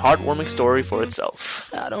makes a very heartwarming story for itself.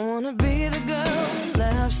 I don't wanna be the girl that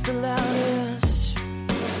laughs the loudest,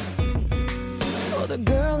 or the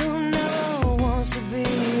girl who never wants to be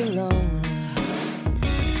alone.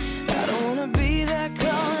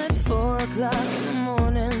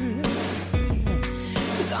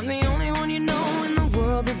 I'm the only one you know in the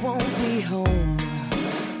world that won't be home.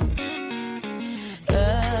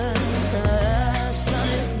 Sun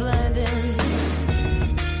is blinding.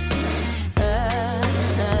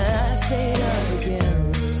 I stayed up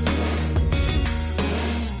again.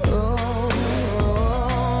 Oh,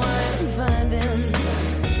 I'm finding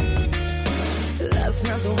that's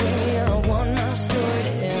not the way I want my story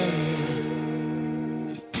to end.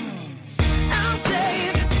 I'm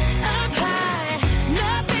safe up high,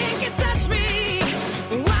 nothing can touch me.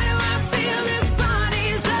 Why do I feel this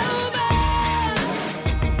party's over?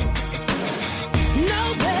 No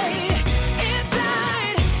pain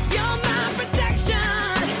inside, you're my protection.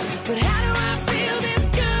 But how do I feel this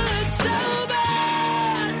good sober?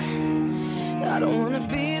 I don't wanna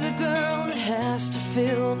be the girl that has to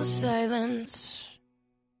fill the silence.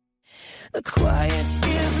 The quiet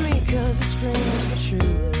scares me 'cause it screams the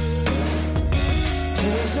truth.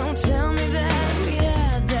 Please don't tell me that we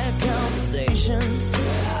had that conversation,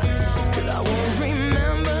 'cause I won't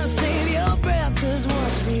remember. Save your breath, 'cause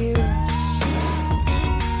what's the use?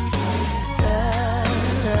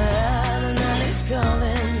 The night is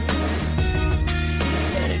calling,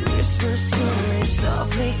 and it whispers to me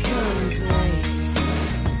softly, come and play.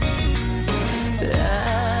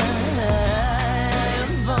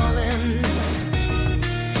 I'm falling,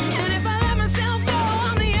 and if I let myself go,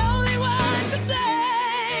 I'm the only one to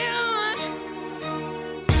blame.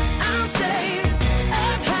 I'm safe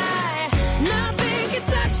up high, nothing can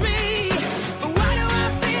touch me. But why do I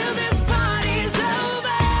feel this party's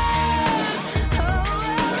over?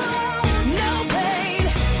 No pain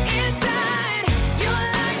inside, you're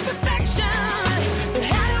like perfection. But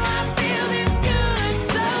how do I feel this good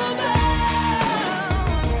sober?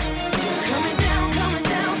 Coming down, coming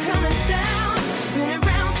down, coming down. Spin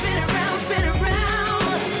around, spin around, spin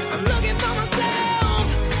around. I'm looking for myself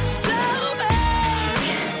sober.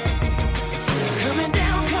 Coming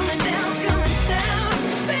down, coming down, coming down.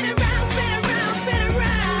 Spin around, spin around, spin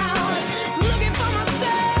around. Looking for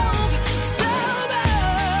myself sober.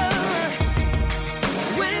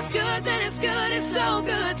 When it's good, then it's good. It's so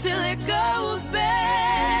good till it goes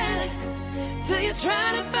bad. Till you're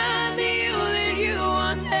trying to find the you that you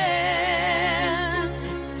once had.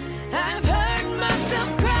 I've heard myself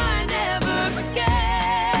cry, never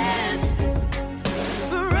again.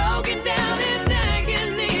 Broken down in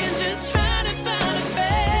agony and just trying to find a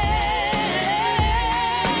bed.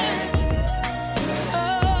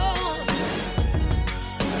 Oh,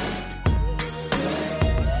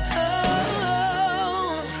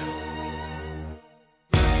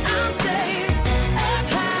 I'm safe up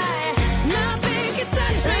high, nothing can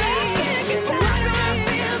touch me. Why do I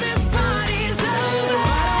feel this party's over?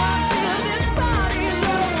 This party's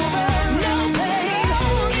over. No pain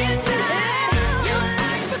inside, you're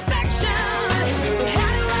like perfection. But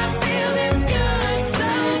how do I feel this good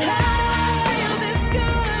sober? Feel this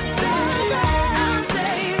good sober. I'm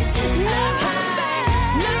safe up high,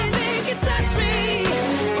 nothing can touch me.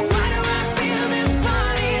 Why do I feel this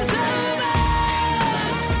party's over?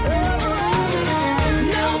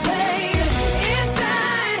 No pain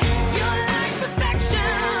inside, you're like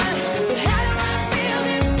perfection. But how do I feel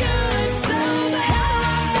this good sober? How do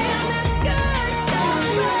I feel this good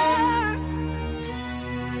sober?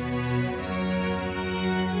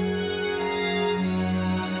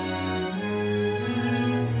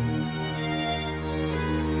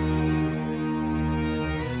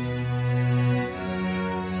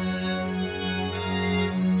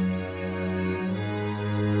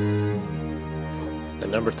 The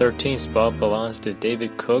number 13 spot belongs to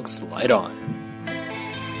David Cook's Light On.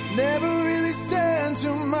 Never really said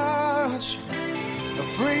too much,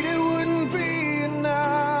 afraid it wouldn't be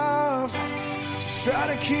enough. Just try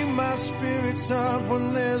to keep my spirits up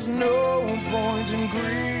when there's no point in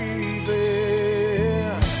grieving.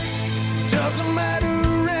 Doesn't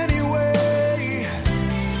matter anyway,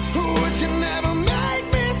 words can never make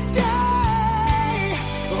me stay.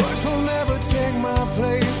 Words will never take my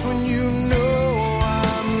place when you know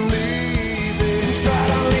I'm leaving. Try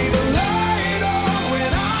to leave a light on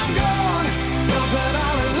when I'm gone, something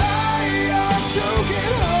I'll rely on to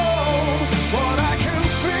get home. What I can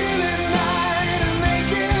feel at night and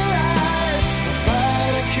make it right, the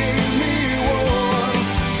fire to keep me warm.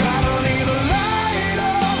 Try to leave a light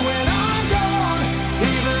on when I'm gone,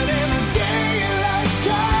 even in the daylight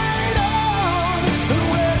shine on. And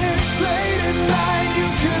when it's late at night, you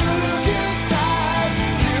can look inside,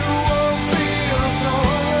 you won't feel so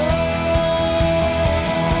alone.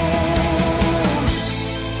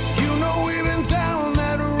 You know we've been down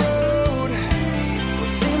that road,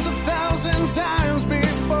 what seems 1,000 times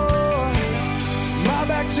before. My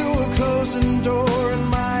back to a closing door and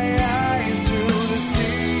my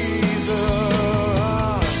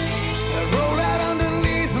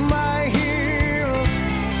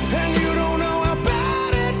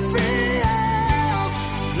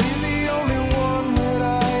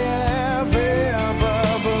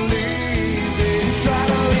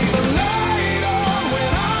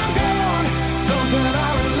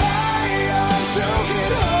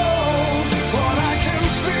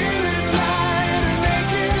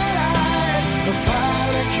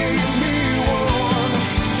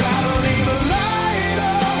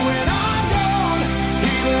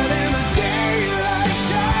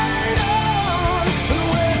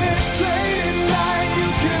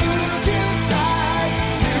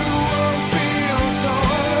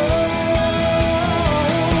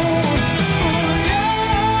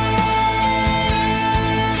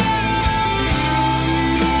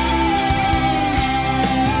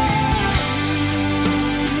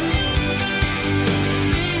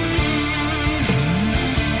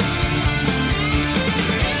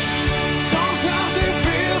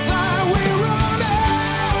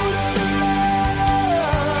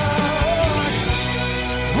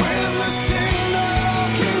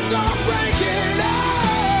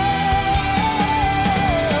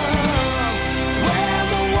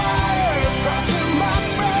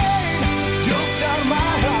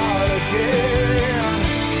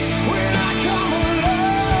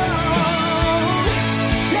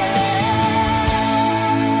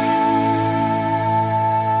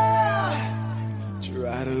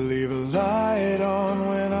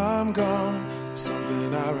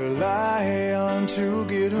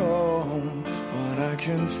I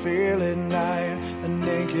can feel at night, a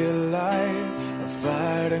naked light, a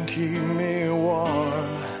fire and keep me warm.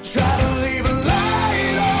 Try to leave a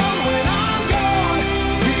light on when I'm gone,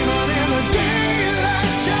 even in the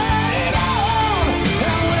daylight, shine it on.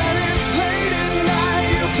 And when it's late at night,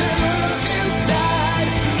 you can look inside,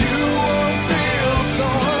 you won't feel so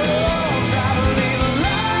alone. Try to leave a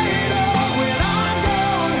light on when I'm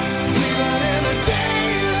gone, even in the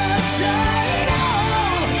daylight, shine it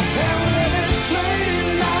on. And when it's late at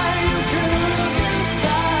night, you can look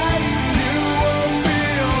inside, you won't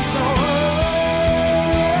feel so alone.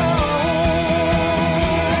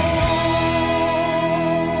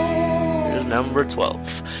 Here's number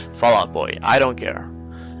 12, Fall Out Boy, I Don't Care.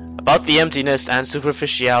 About the emptiness and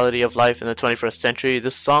superficiality of life in the 21st century,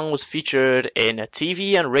 this song was featured in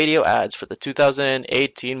TV and radio ads for the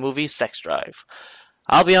 2018 movie Sex Drive.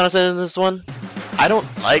 I'll be honest in this one, I don't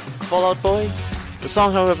like Fall Out Boy. The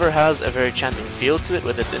song, however, has a very chanting feel to it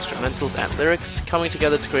with its instrumentals and lyrics coming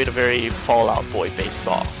together to create a very Fall Out Boy-based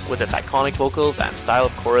song, with its iconic vocals and style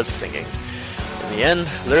of chorus singing. In the end,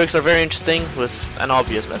 lyrics are very interesting, with an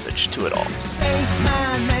obvious message to it all. Say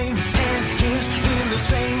my name and his in the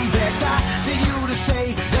same breath. I to you to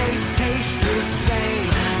say they taste the same.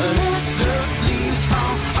 Let the leaves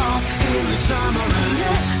fall off in the summer and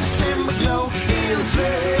let December glow in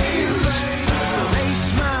flames.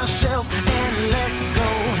 Erase myself and let go.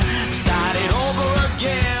 Start it over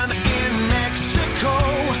again in Mexico.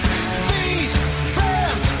 These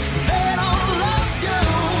friends, they don't love you.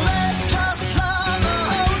 Let us love the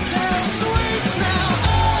hotel suites now. I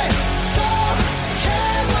don't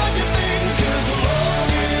care what you think, 'cause as long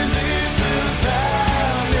as it's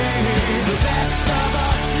about me, the best of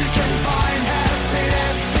us can find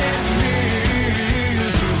happiness in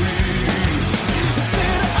misery.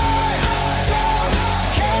 Said I don't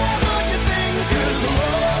care what you think, 'cause as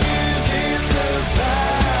long as it's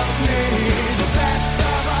about me, the best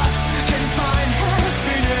of us can find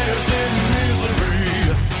happiness in misery.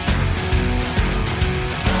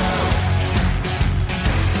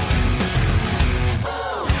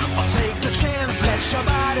 I'll take a chance, let your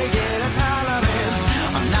body get a tolerance.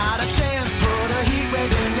 I'm not a chance, put a heat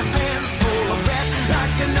wave in your pants, pull a breath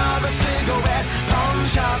like another cigarette, pawn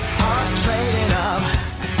shop, heart trading up.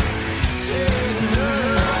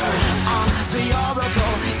 On the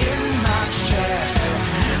oracle in my chest,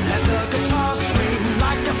 let the guitar scream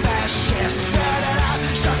like a fascist. Swear that I'd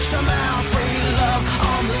shut your mouth, free love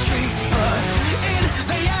on the streets, but in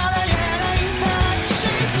the alley it ain't that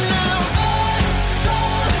cheap now. I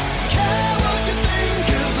don't care what you think,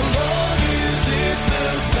 'cause as long as it's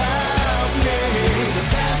about me, the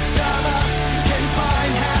best of us can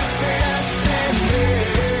find happiness in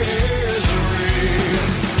misery.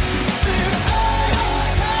 Said I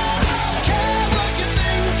don't care what you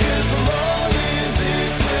think, 'cause as long as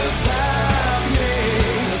it's about me,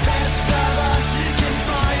 the best of us can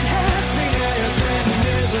find happiness in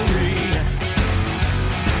misery.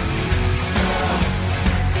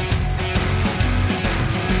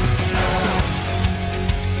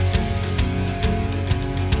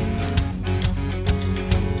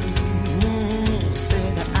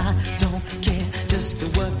 Said I don't care just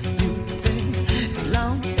what you think, as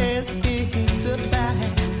long as it's about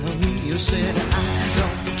me. You said I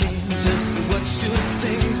don't care just what you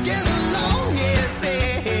think, as long as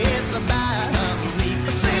it's about me.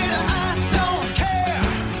 Said I don't care,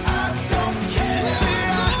 I don't care.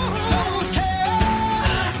 Said I don't care, I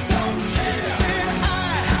don't care. Said I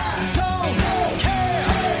don't care,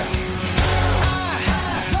 I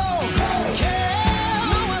don't care.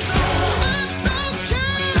 No, I don't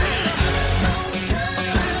care. Said I don't care.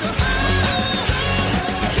 Said I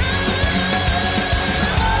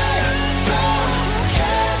don't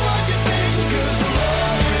care what you think, 'cause as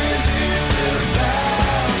long as it's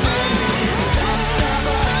about me, the best of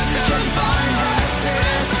us can find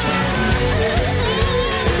happiness in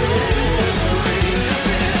misery.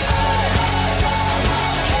 Said I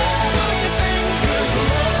don't care what you think, 'cause as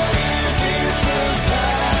long as it's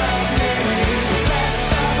about me, the best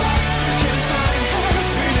of us can find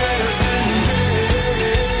happiness in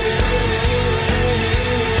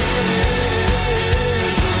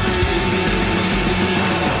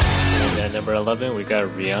And at number 11, we got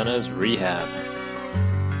Rihanna's Rehab.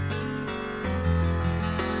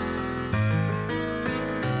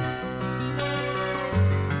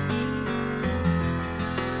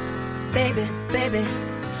 Baby, baby,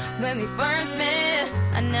 when we first met,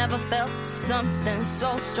 I never felt something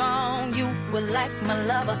so strong. You were like my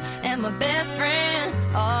lover and my best friend,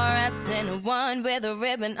 all wrapped in one with a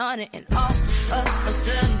ribbon on it. And all of a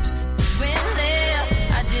sudden, when left,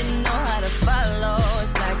 I didn't know how to follow.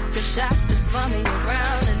 It's like a shock that's spun me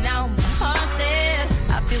around and now my heart's dead.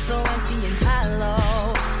 I feel so empty and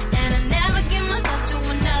hollow, and I never give myself to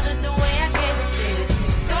another the way I gave it to you.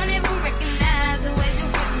 Don't even recognize the ways you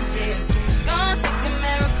hurt me, dear. It's gonna take a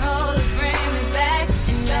miracle to bring me back,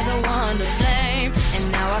 and you're the one to blame. And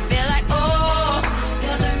now I feel like, oh,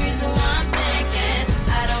 you're the reason why I'm thinking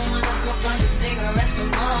I don't wanna smoke on the cigarettes no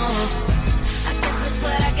more. I guess that's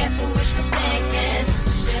what I get for wishful thinking.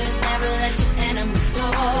 Should've never let you enter my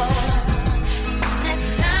door. Next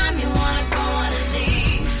time you wanna go on a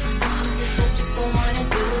leave, I should just let you go on and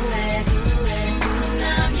do it. 'Cause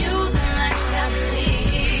now I'm using like I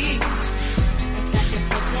believe. It's like a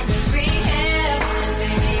check in rehab, and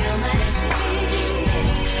baby, you're my disease.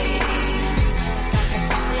 It's like a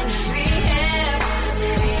check in rehab, and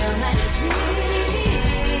baby, you're my disease.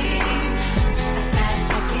 I gotta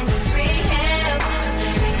check in rehab, 'cause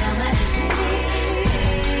baby, you're my disease.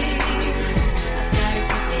 I gotta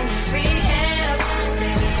check in rehab, 'cause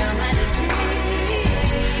baby, you're my disease.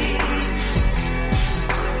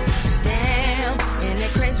 Damn, isn't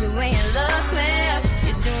it crazy when you love me?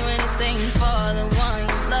 You're doing anything for the one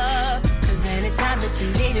you love. 'Cause anytime that you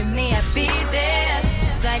needed me, I'd be there.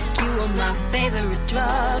 It's like you were my favorite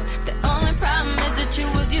drug. The only problem is that you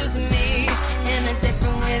was using me in a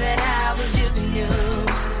different way that I was using you.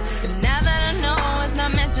 But now that I know it's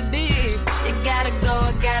not meant to be, you gotta go,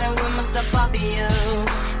 I gotta win myself off of you.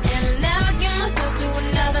 And I never give myself to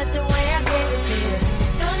another the way I gave it to you.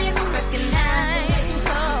 Don't even recognize,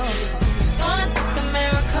 oh, it's gonna take a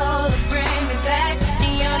miracle to bring me back,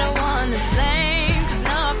 and you're the one to blame. 'Cause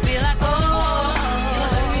now I feel like, oh,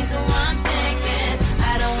 you're the reason why I'm thinking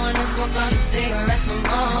I don't wanna smoke on the cigarettes no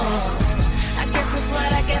more. I guess that's what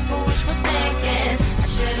I get for wishful thinking. I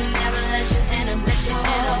should've never let you in and let you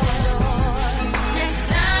in a door. Next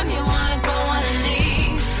time you wanna go on and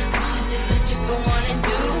leave, I should just let you go on and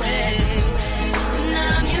do it. 'Cause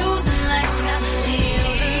now I'm using like I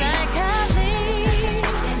believe. Like I believe. It's like a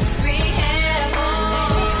check in rehab, oh,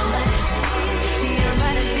 baby, you're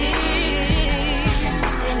my disease. It's like a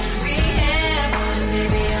check in rehab,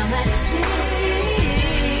 baby, you're my disease.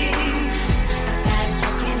 I gotta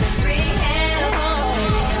check in rehab, oh,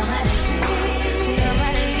 baby, you're my disease. You're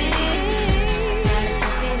my disease. Gotta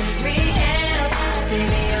check in rehab, 'cause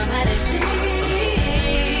baby, you're my disease.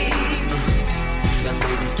 Now,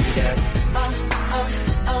 ladies, give me that. Oh, oh,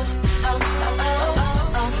 oh, oh, oh, oh,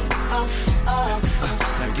 oh, oh, oh.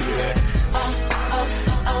 Now, give me that. Oh, oh,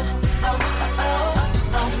 oh, oh, oh,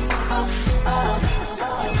 oh, oh, oh.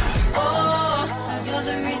 Oh, you're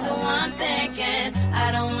the reason why I'm thinking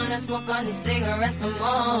I don't wanna smoke on these cigarettes no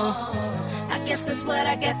more. I guess that's what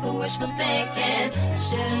I get for wishful thinking. I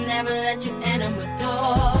should've never let you enter my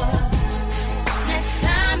door. Next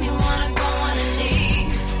time you wanna go on and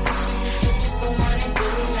leave, I should just let you go on and do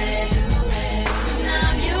it. 'Cause now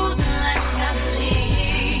I'm using like I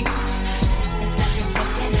believe. It's like a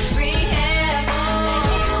check in rehab, oh,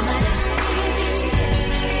 baby, you're my disease.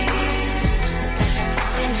 It's like a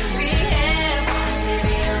check in rehab,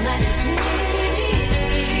 baby, you're my disease.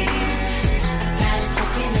 I gotta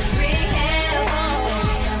check in rehab, oh,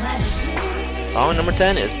 baby, you're my disease. Song number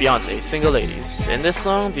 10 is Beyonce, Single Ladies. In this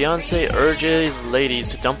song, Beyonce urges ladies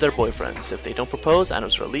to dump their boyfriends if they don't propose, and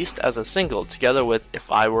was released as a single together with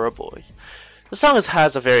If I Were a Boy. The song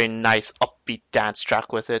has a very nice upbeat dance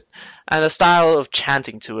track with it, and a style of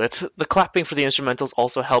chanting to it. The clapping for the instrumentals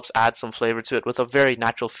also helps add some flavor to it with a very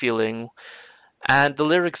natural feeling, and the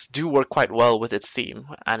lyrics do work quite well with its theme,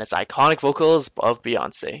 and its iconic vocals of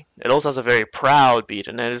Beyonce. It also has a very proud beat,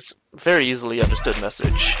 and it is a very easily understood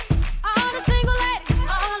message. All the single ladies,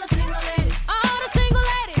 all the single ladies, all the single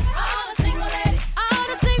ladies, all the single ladies, all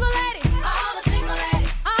the single ladies, all the single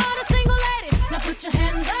ladies, all the single ladies. Now put your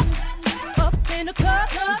hands up, up in the club.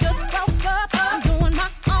 You just broke up. I'm doing my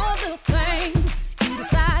own little thing. You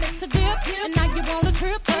decided to dip, and now you want a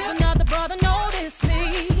trip. 'Cause another brother noticed me.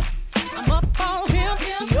 I'm up on him,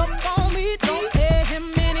 he up on me. Don't pay him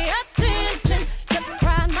any attention. Just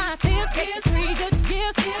crying my tears, getting 3 good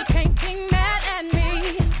years. You can't be mad at me.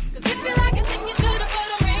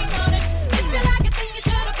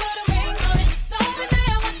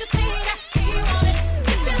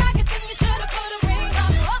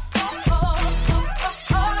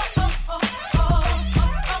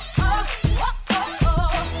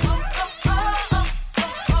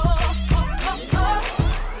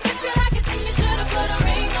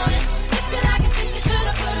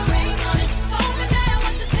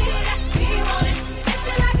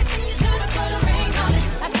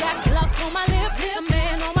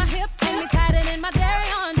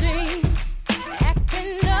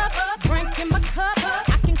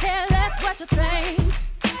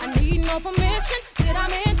 no permission. Did I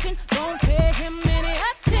mention? Don't pay him any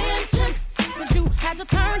attention. Cause you had your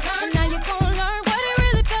turn, and now you're gonna learn what it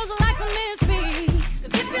really feels like to miss me.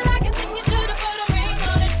 Cause if you like it, then you should've put a ring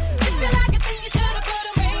on it. If you like it, then you should've put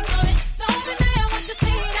a ring on it. Don't be mad what you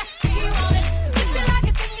see that he want it. Cause if you like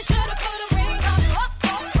it, then you should've put a ring on it.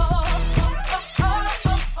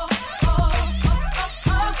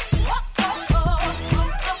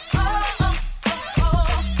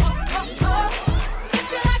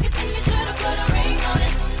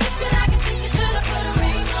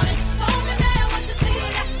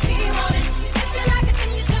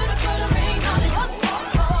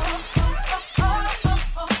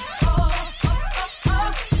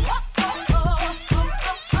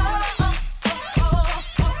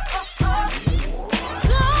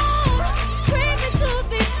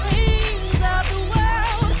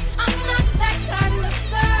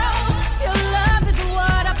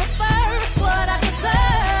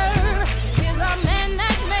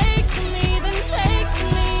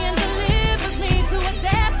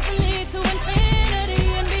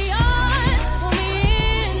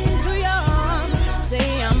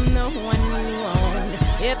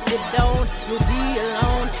 If you don't, you'll be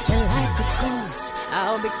alone, and like a ghost,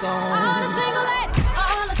 I'll be gone. All the single ladies,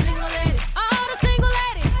 all the single ladies, all the single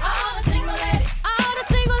ladies, all the single ladies, all the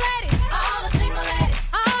single ladies, all the single ladies,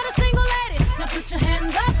 all the single ladies. Now put your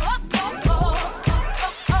hands up.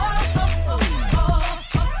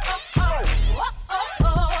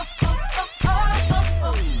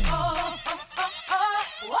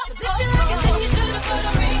 If you like it, then you should've put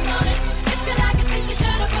a ring on it. If you like it, then you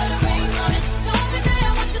should've put a ring on it. Don't be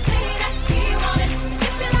mad what you see that he want it.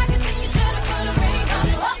 If you like it, then you should've put a ring on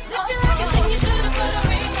it. If you like it, then you should've put a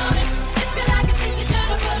ring on it. If you like it, then you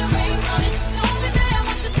should've put a ring on it. Don't be mad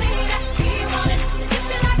what you see that he want it. If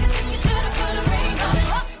you like it, then you should've put a ring on it.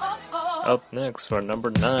 Up next for number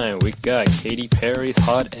 9, we got Katy Perry's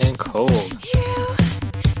Hot and Cold. You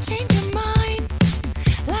change your mind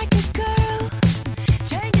like a girl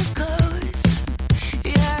changes clothes.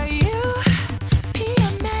 Yeah, you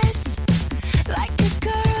PMS like a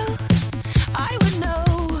girl I would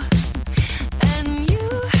know. And you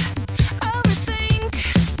overthink,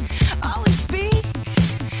 always speak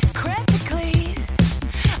critically.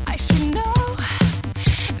 I should know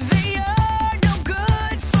that you're no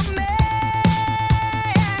good for me.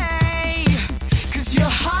 'Cause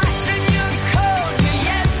you're hot and you're cold, you're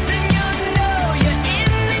yes then you're no, you're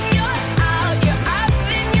in and you're out, you're up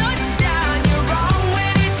and you're down, you're wrong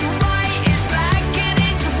when it's right, it's black and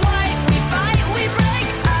it's white. We fight, we break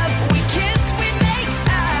up, we kiss, we make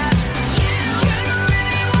up. You don't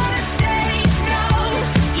really wanna stay, no.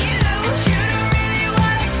 You don't really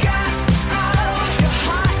wanna go. You're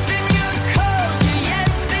hot then you're cold, you're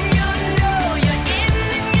yes then you're no, you're in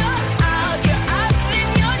and you're out, you're up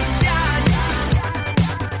and you're down.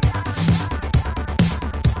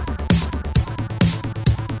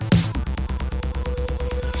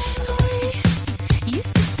 We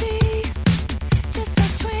used to be just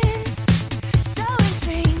like twins, so in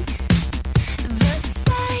sync. The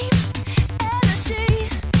same energy,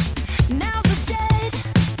 now's a dead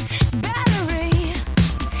battery.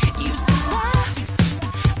 Used to laugh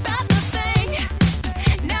about nothing,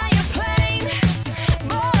 now you're plain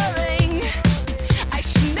boring. I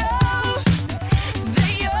should know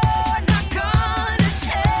that you're not gonna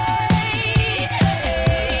change.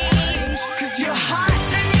 'Cause you're hot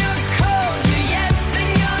then you're cold, you're yes then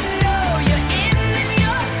you're no, you're in and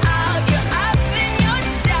you're out, you're up and you're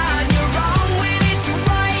down, you're wrong when it's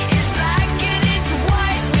right, it's black and it's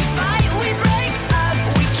white. We fight, we break up,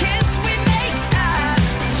 we kiss, we make up.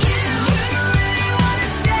 You don't really wanna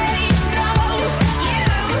stay, no. You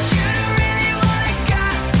shouldn't really wanna go.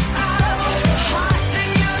 You're hot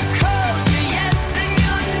then you're cold, you're yes then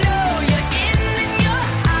you're no, you're in and you're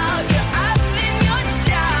out, you're up and you're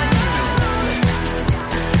down.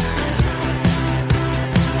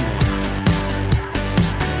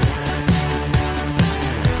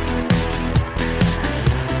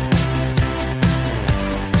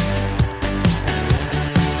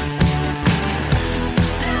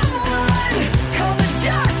 Someone call the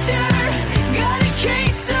doctor. Got a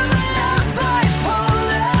case of love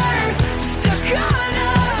bipolar. Stuck on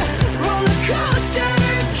a roller coaster.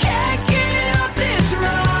 Can't get off this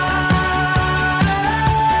ride.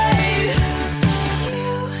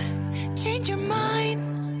 You change your mind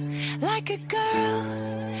like a girl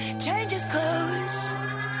changes clothes.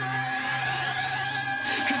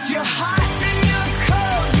 'Cause you're hot then you're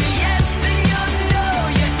cold, you're yes then you're no,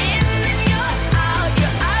 you're in and you're out,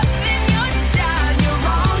 you're up and you're down, you're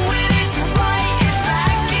wrong when it's right, it's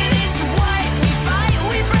black and it's white. We fight,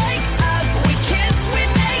 we break up, we kiss, we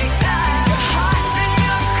make up.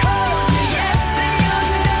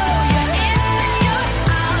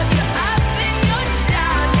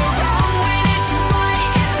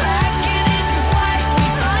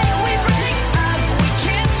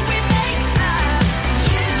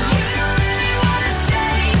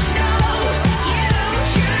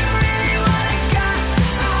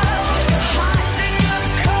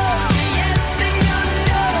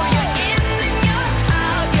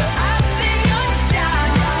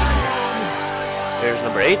 Here's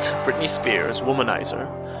number 8, Britney Spears,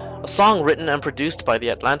 Womanizer. A song written and produced by the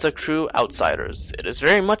Atlanta crew Outsiders. It is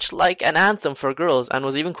very much like an anthem for girls and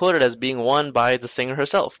was even quoted as being won by the singer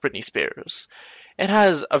herself, Britney Spears. It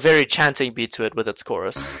has a very chanting beat to it with its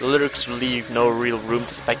chorus. The lyrics leave no real room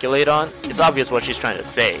to speculate on. It's obvious what she's trying to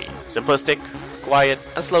say. Simplistic, quiet,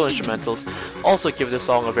 and slow instrumentals also give this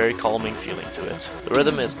song a very calming feeling to it. The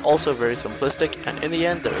rhythm is also very simplistic, and in the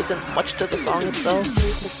end, there isn't much to the song itself.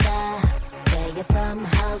 Superstar, where you from?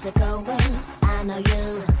 How's it going? I know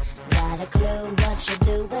you got a clue what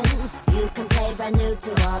you're doing. You can play brand new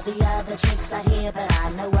to all the other chicks out here, but I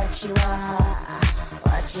know what you are,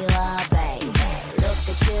 baby. Look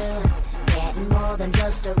at you, getting more than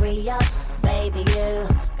just a re-up. Baby, you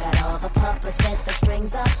got all the puppets with the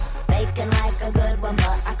strings up, faking like a good one,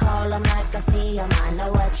 but I call them like I see them. I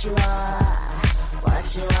know what you are,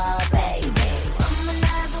 baby.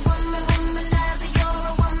 Womanizer, womanizer, you're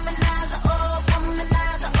a womanizer, oh,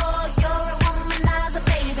 womanizer, oh, you're a womanizer,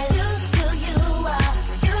 baby. You are,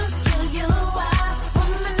 you are,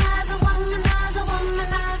 womanizer, womanizer,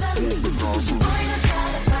 womanizer. Boy, don't try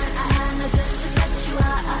to front, I know just what you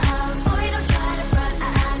are. Boy, don't try to front, I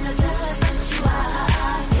know just what you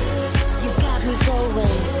are. You got me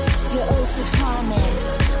going, you're oh so charming,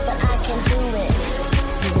 but I can do it.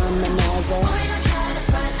 You womanizer. Boy, don't try to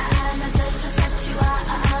front, I know just what you are.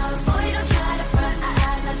 Boy, don't try to front, I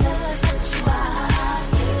know just what you are.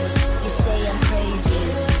 You say I'm crazy,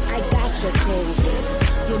 I got you crazy.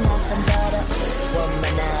 You're nothing but a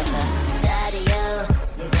womanizer. Daddy-o,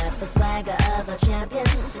 you got the swagger of a champion.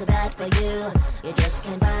 So bad for you, you just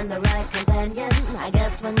can't find the right companion. I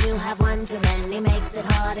guess when you have one too many makes it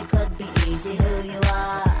hard. It could be easy who you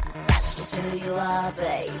are. That's just who you are,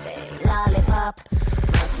 baby. Lollipop,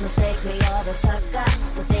 must mistake me or the sucker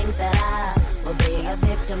to think that I will be a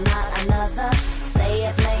victim, not another. Say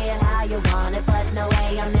it, play it how you want it, but no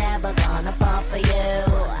way, I'm never gonna fall for you.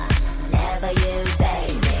 Never you,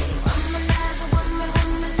 baby. Womanizer,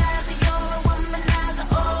 womanizer, you're a womanizer,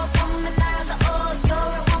 oh, womanizer, oh,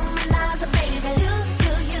 you're a womanizer, baby. You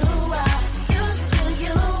are, you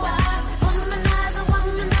are, womanizer,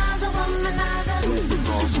 womanizer, womanizer.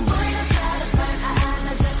 Boy, don't try to front, I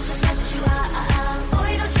know just what you are.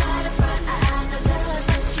 Boy, don't try to front, I know just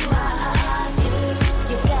what you are.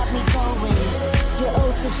 You got me going, you're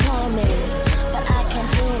oh so charming, but I can't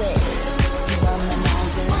do it. You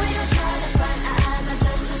womanizer. Boy, don't try to front, I know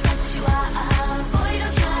just what you are. Boy,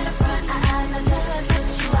 don't try to front, I know just what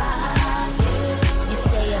you are. You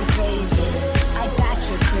say I'm crazy, I got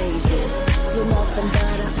you crazy. You're nothing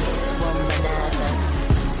but a womanizer.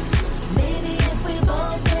 Maybe if we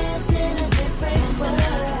both lived in a different world,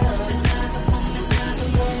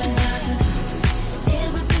 it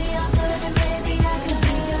would be all good and maybe I could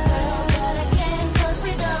be your girl, but I can't 'cause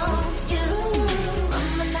we don't. You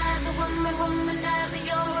womanizer, womanizer,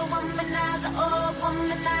 you're a womanizer, oh,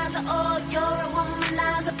 womanizer, oh, you're a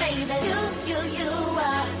womanizer, baby. You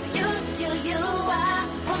are, you are,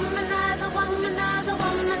 womanizer, womanizer,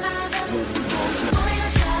 womanizer. Boy,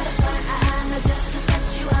 don't try to front, I know just what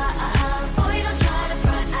you are. Boy, don't try to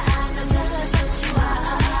front, I know just what you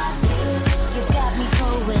are. You got me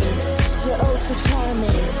going, you're oh so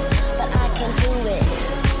charming, but I can't do it.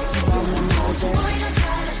 You womanizer. Boy, don't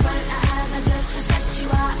try to front, I know just what you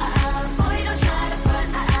are. Boy, don't try to front,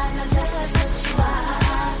 I know just what you are.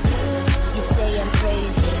 You say I'm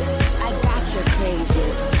crazy, I got you crazy.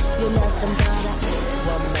 You're nothing but a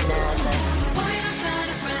womanizer. Boy, don't try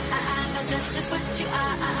to front, I know just what you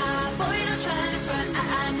are. Boy, don't try to front,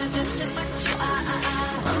 I know just what you are.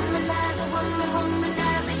 Womanizer,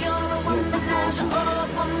 womanizer, you're a womanizer, oh,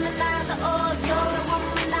 womanizer, oh, you're a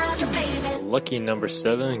womanizer, baby. Lucky number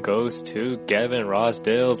 7 goes to Gavin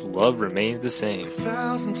Rossdale's Love Remains the Same.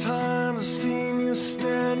 1,000 times I've seen you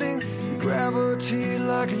standing, gravity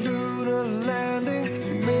like a lunar landing.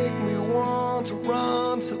 You make me want to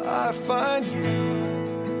run till I find you.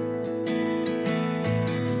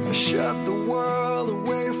 I shut the world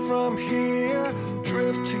away from here,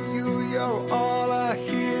 drift to you, you're all I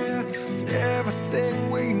hear. It's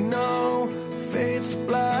everything we know fades to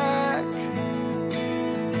black.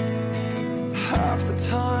 Half the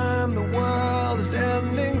time the world is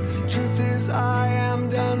ending, truth is I am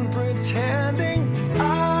done pretending.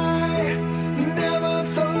 I never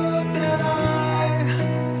thought that I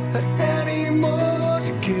had any more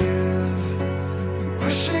to give.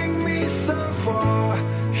 Pushing me so far,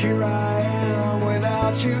 here I am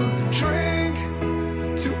without you. Drink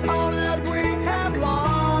to all that we have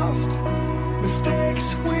lost,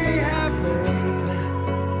 mistakes we have made.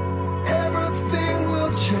 Everything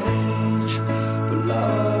will change, but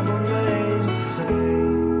love remains the same.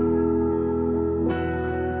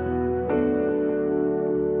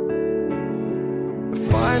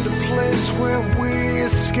 place where we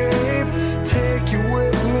escape. Take you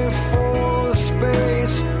with me for a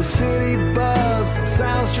space. The city buzz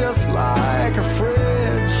sounds just like a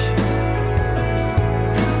fridge.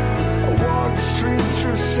 I walked the streets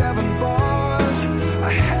through 7 bars.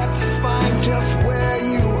 I had to find just where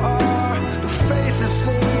you are. The faces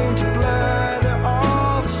seem to blur, they're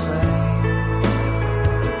all the same.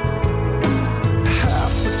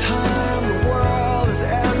 Half the time the world is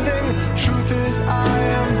ending. Truth is I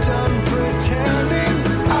am done pretending.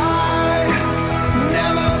 I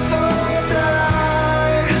never thought that I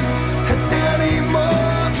had any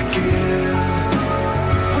more to give.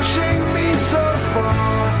 Pushing me so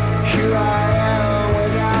far, here I am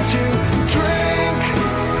without you. Drink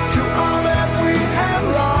to all that we have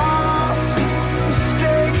lost,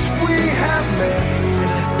 mistakes we have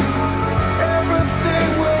made. Everything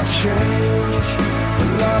will change, but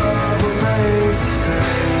love remains the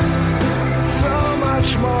same. So much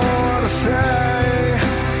more to say,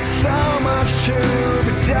 so much to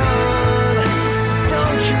be done.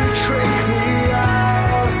 Don't you trick me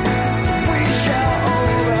out, we shall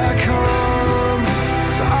overcome.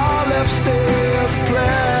 It's all left still to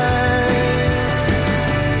play.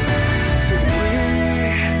 We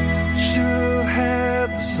should have had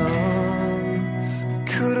the sun,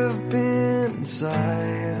 could have been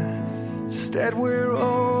inside. Instead we're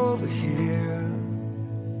over here.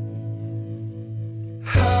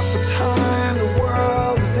 Half the time the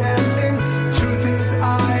world is ending. Truth is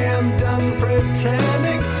I am done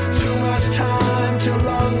pretending. Too much time, too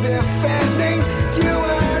long defending. You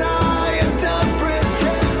and I am done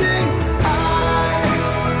pretending. I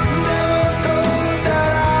never thought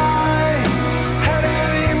that I had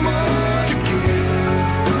any more to give.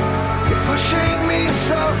 You're pushing me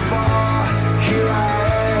so far, here I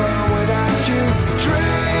am without you.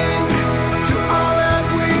 Drink to all that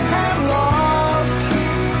we have lost,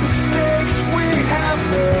 mistakes we have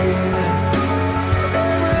made.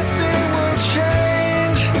 Everything will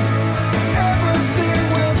change, everything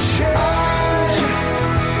will change.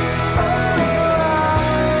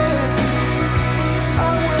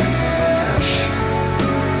 I wish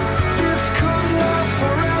this could last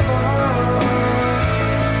forever.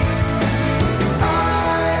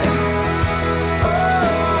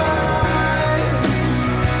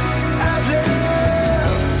 As if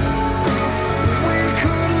we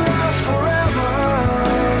could last forever.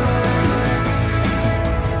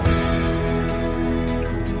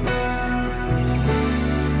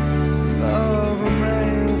 Love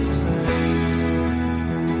remains the same.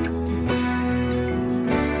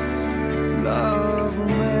 Love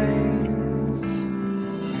remains.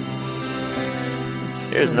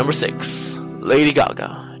 Here's number 6. Lady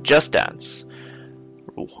Gaga, Just Dance.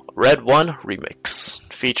 Red One Remix,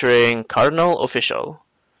 featuring Cardinal Official.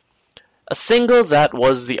 A single that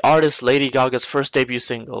was the artist Lady Gaga's first debut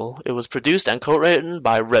single. It was produced and co-written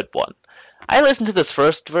by Red One. I listened to this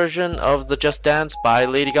first version of the Just Dance by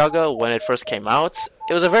Lady Gaga when it first came out.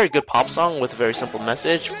 It was a very good pop song with a very simple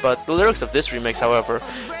message, but the lyrics of this remix, however,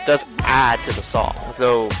 does add to the song,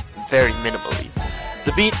 though very minimally.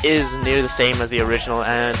 The beat is near the same as the original,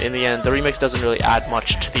 and in the end, the remix doesn't really add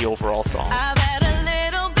much to the overall song. I've had a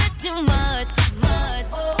little bit too much.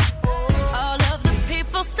 All of the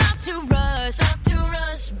people stop to rush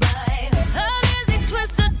by. An easy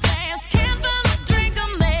twist to dance, can't find a drink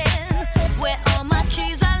I'm in. Where all my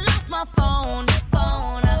keys, I lost my phone. What's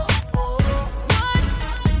going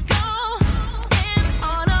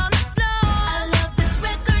on the floor? I love this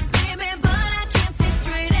record, baby, but I can't see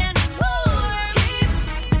straight anymore. Keep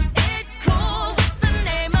it cool, what's the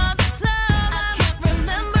name of the club? I can't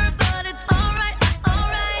remember, but it's alright.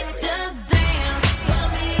 Just dance, gonna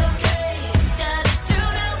be okay.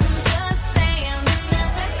 Da-da-doo-doo, just dance. That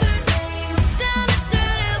record name,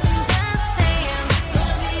 da-da-doo-doo, just dance.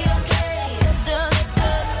 Gonna be okay. Dance.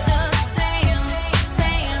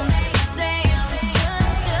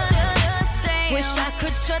 Wish I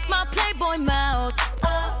could shut my Playboy mouth.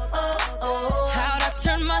 How'd I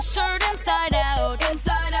turn my shirt inside out?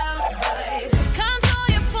 Control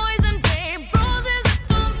your poison, babe. Roses are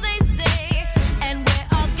thorns, they say. And we're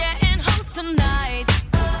all getting hoes tonight.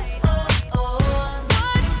 What's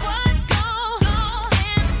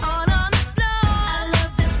going on the floor? I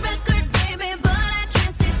love this record, baby, but I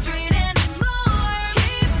can't see straight anymore.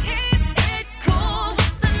 Keep it cool,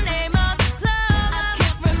 what's the name of the club? I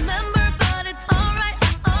can't remember, but it's alright.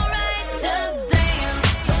 Just dance,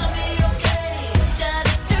 gonna be okay.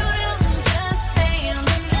 Da-da-doo-doo, just dance.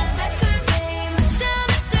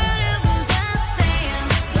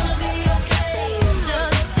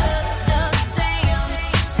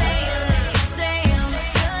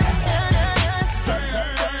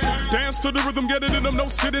 to the rhythm, get it in them, no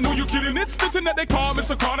sitting. Who you kidding? It's fitting that they call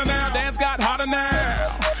Mr. Carter now. Dance got hotter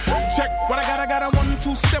now. Check what I got a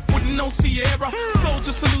 1-2 step with no Sierra.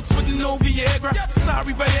 Soldier salutes with no Viagra.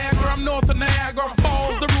 Sorry Viagra, I'm north of Niagara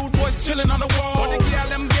Falls. The rude boys chilling on the wall. The gal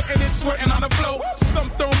them getting it, sweating on the floor. Some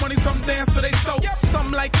throw money, some dance till they so.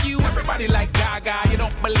 Some like you, everybody like Gaga. You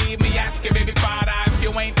don't believe me? Ask your baby father. If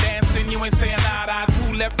you ain't dancing, you ain't saying nada.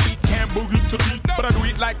 2 left feet can't boogie to beat, but I do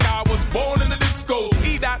it like I was born in the disco.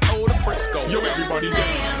 T.O. to Frisco. Yo, everybody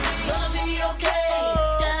dance. Gonna be okay.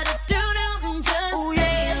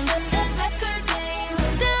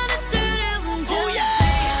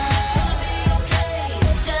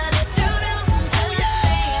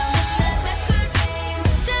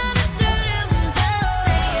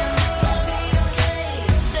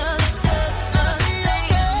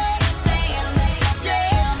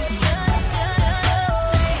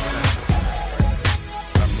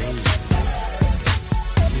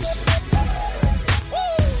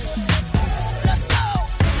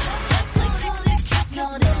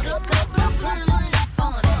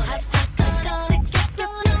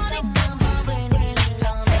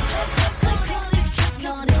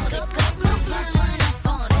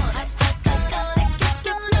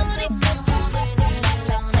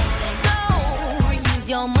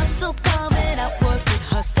 Your muscle, carve it out, work it,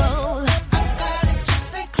 hustle. I got it, just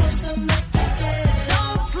stay close enough to get it.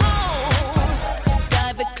 Don't slow.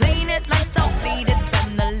 Dive it, clean it, lights out, beat it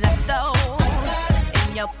from the left though.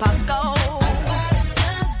 In your pocket.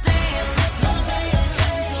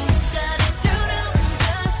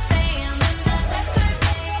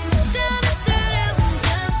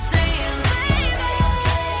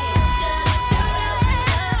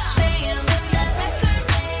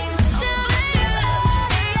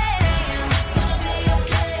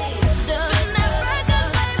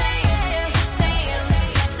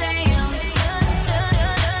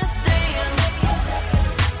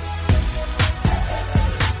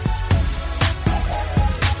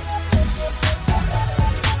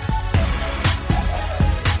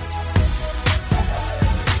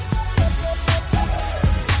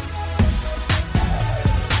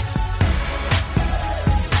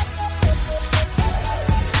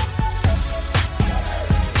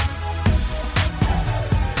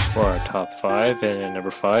 For our top 5, and at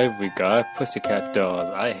number 5 we got Pussycat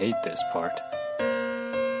Dolls. I hate this part.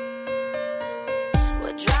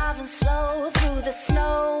 We're driving slow through the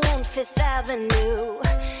snow on 5th Avenue.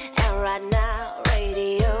 And right now,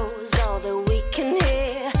 radio's all that we can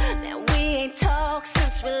hear. Now we ain't talked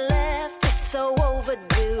since we left, it's so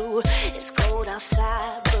overdue. It's cold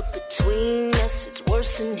outside, but between us it's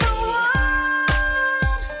worse in here.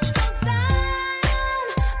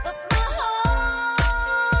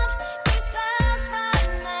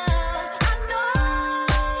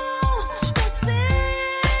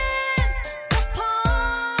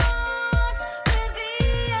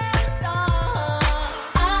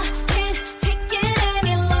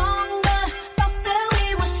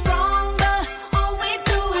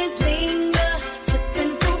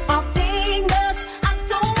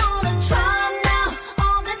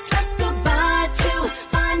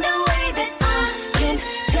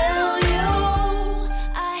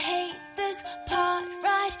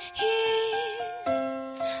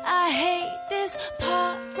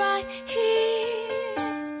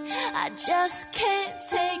 Just can't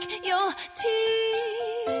take your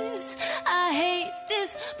tears. I hate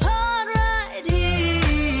this part right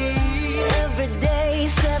here. Every day,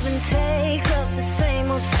 7 takes of the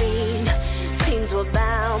same old scene. Seems we're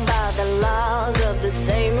bound by the laws of the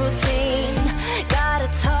same routine. Gotta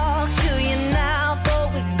talk to you now before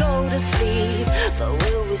we go to sleep. But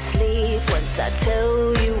will we sleep once I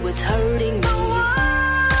tell you it's hurting me?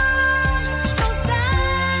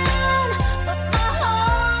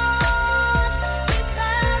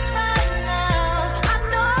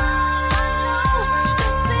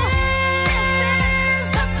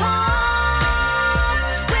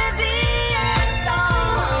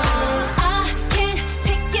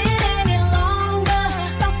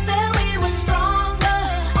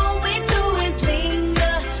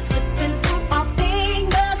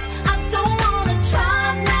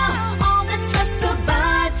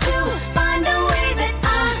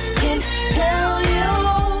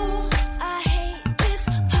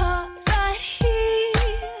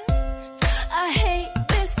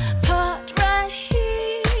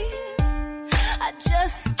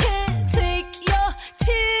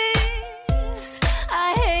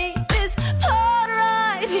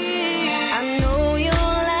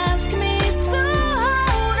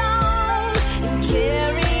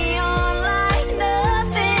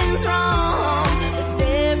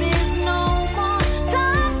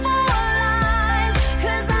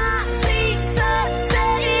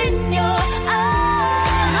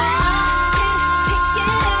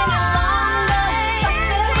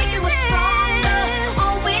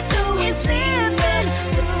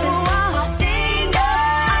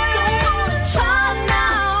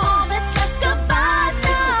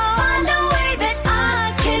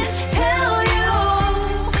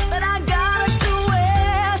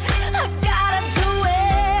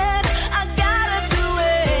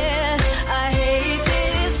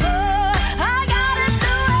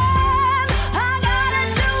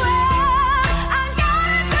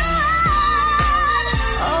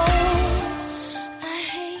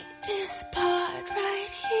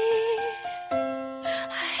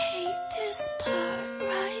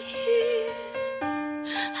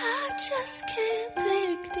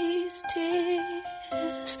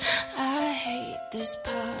 this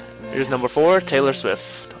part. Here's number 4, Taylor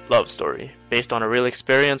Swift, Love Story. Based on a real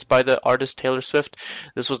experience by the artist Taylor Swift,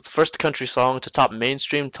 this was the first country song to top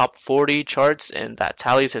mainstream top 40 charts in that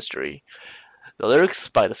tally's history. The lyrics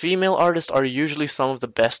by the female artist are usually some of the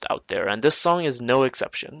best out there, and this song is no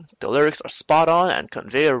exception. The lyrics are spot on and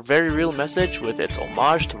convey a very real message with its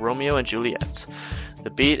homage to Romeo and Juliet. The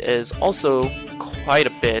beat also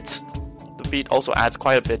adds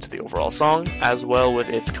quite a bit to the overall song, as well with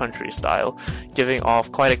its country style, giving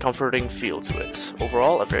off quite a comforting feel to it.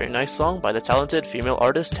 Overall, a very nice song by the talented female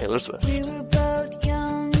artist Taylor Swift. We were both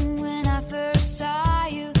young when I first saw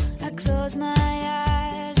you. I closed my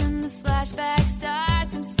eyes and the flashback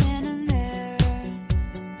starts. I'm standing there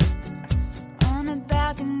on a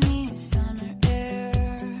balcony in summer air.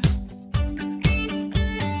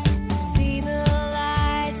 See the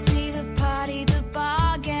lights, see the party, the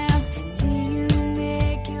ball gowns. See you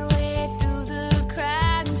make your way through the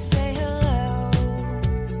crowd and say hello.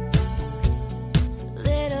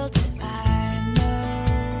 Little did I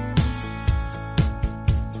know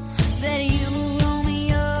that you were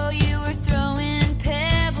Romeo, you were throwing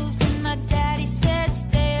pebbles, and my daddy said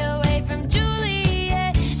stay away from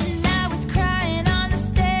Juliet, and I was crying on the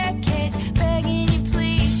staircase, begging you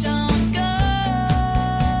please don't go.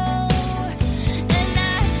 And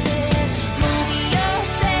I said, Romeo,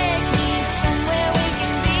 take me somewhere we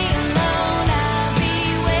can be alone. I'll be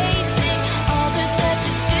waiting. All there's left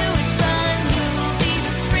to do is run. You'll be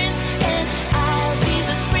the prince and I'll be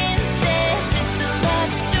the princess. It's a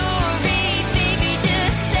love story, baby,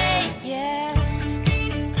 just say yes.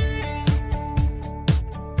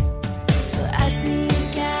 So I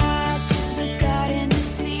sneak out to the garden to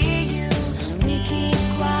see you. We keep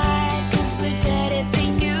quiet 'cause we're dead if they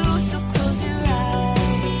knew. So close your eyes,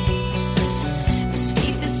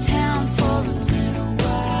 escape this town for a little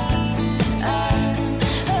while.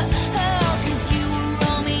 'Cause you were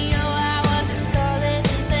Romeo, I was a scarlet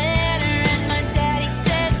letter, and my daddy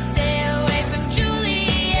said stay away from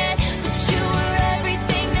Juliet, but you were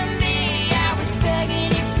everything to me. I was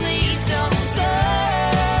begging you, please don't go.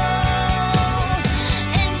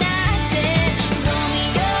 And I said,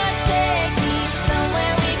 Romeo, take me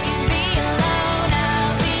somewhere we can be alone.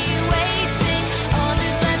 I'll be waiting. All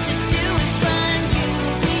there's left to do is run.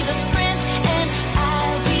 You'll be the prince and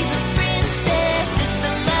I'll be the princess. It's a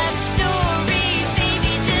love story,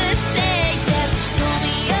 baby, just say yes.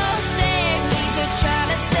 Romeo, save me. They're trying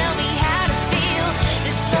to tell me how to feel.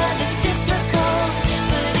 This love is difficult,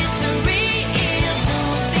 but it's real.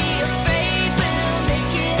 Don't be afraid, we'll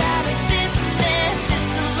make it out of this mess.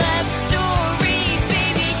 It's a love story,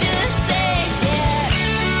 baby, just say yes.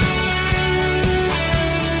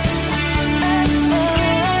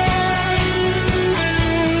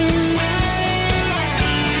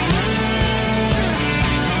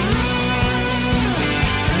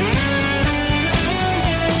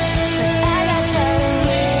 I got tired of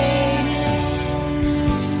waiting,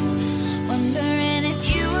 wondering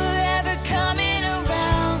if you were ever coming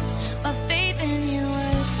around. My faith in you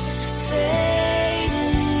was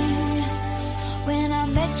fading when I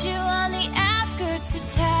met you on the outskirts of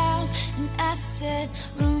town, and I said,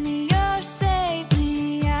 Romeo, save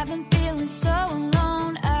me. I've been feeling so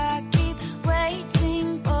alone. I keep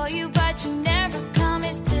waiting for you, but you never come.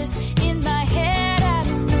 Is this in my head? I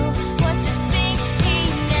don't know what to think. He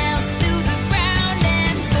knelt to the ground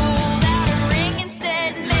and pulled out a ring and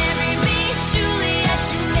said, marry me, Juliet.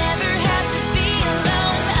 You never have to be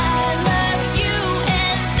alone. I love you,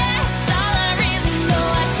 and that's all I really know.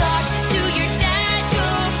 I talked to your dad, go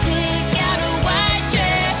pick out a white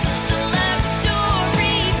dress. It's a love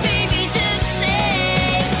story, baby, just say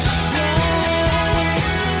yes.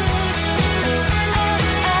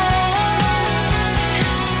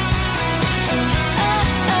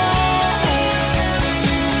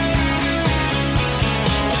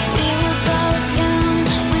 We were both young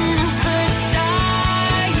when I first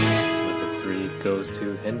saw you. Number 3 goes to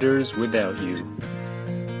Hinders Without You.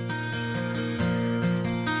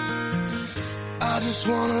 I just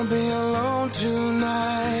wanna be alone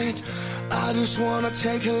tonight. I just wanna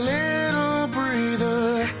take a little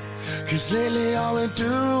breather. 'Cause lately all we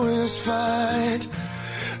do is fight.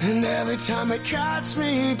 And every time it cuts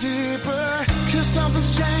me deeper. 'Cause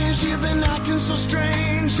something's changed, you've been acting so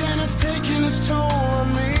strange, and it's taking its toll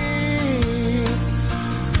on me.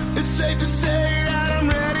 It's safe to say that I'm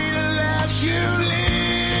ready to let you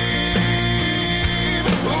leave.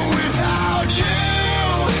 But without you,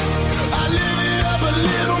 I live it up a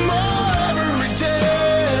little more every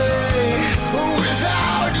day. But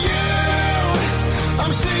without you,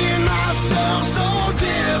 I'm seeing myself so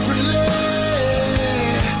differently.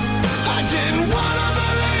 I didn't wanna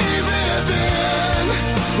believe it then.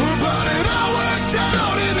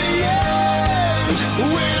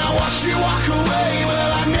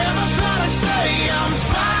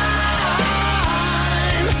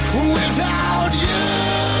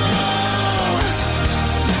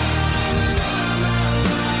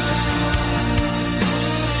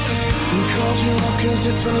 'cause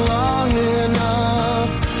it's been long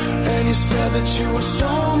enough. And you said that you were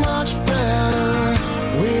so much better.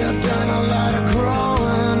 We have done a lot of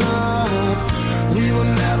growing up. We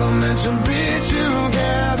were never meant to be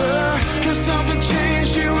together. 'Cause something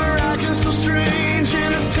changed, you were acting so strange,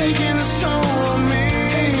 and it's taking its toll on me.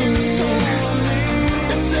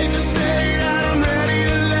 It's safe to say that I'm ready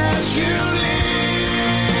to let you leave.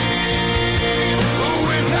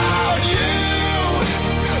 Without you,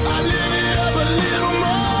 I live it up a little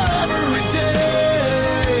more every day.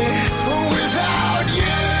 Without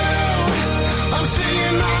you, I'm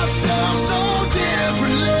seeing myself so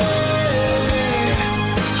differently.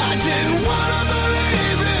 I didn't want to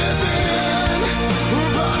believe it then,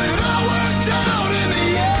 but it all worked out in the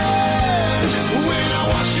end. When I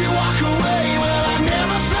watched you walk away, well, I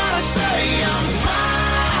never thought I'd say I'm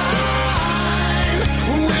fine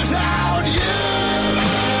without you.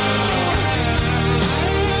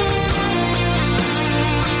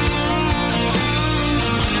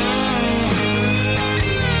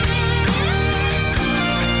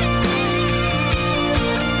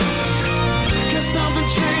 Something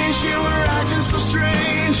changed, you were acting so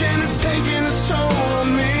strange, and it's taking its toll on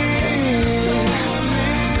me.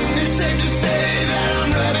 It's safe to say that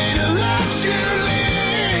I'm ready to let you leave.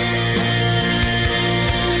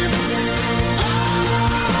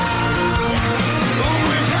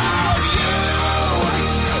 Without you,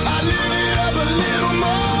 I live it up a little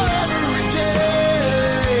more every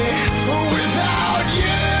day. Without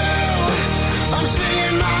you, I'm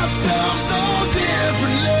seeing myself so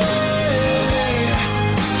differently.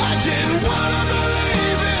 Didn't wanna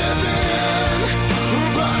believe it then,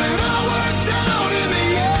 but it all worked out in the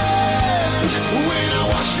end. When I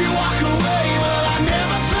watched you walk away, well, I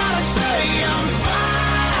never thought I'd say I'm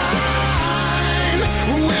fine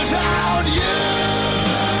without you.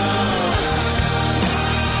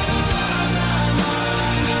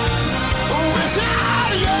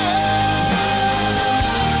 Without you.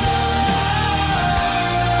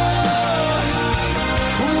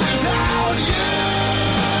 Without you.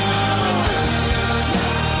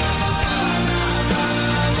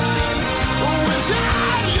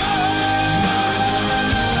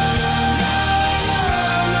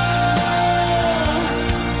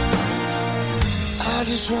 I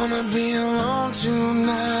just wanna be alone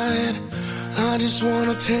tonight. I just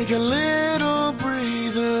wanna take a little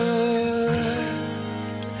breather.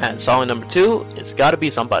 And song number 2 is Gotta Be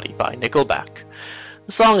Somebody by Nickelback.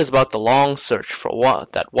 The song is about the long search for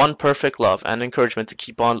that one perfect love and encouragement to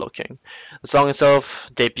keep on looking. The song itself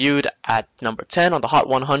debuted at number 10 on the Hot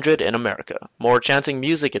 100 in America. More chanting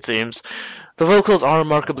music, it seems. The vocals are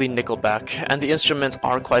remarkably Nickelback, and the instruments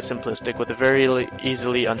are quite simplistic with a very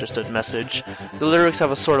easily understood message. The lyrics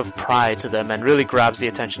have a sort of pride to them and really grabs the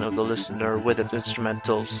attention of the listener with its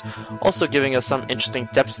instrumentals, also giving us some interesting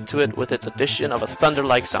depth to it with its addition of a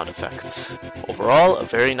thunder-like sound effect. Overall, a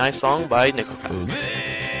very nice song by Nickelback.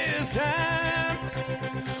 This time,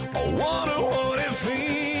 I wonder what it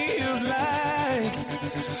feels like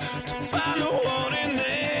to find the one in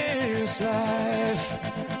this life,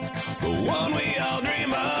 the one we all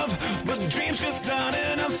dream of, but dreams just aren't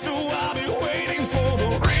enough, so I'll be waiting for the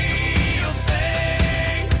real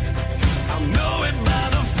thing. I know it by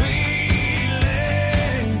the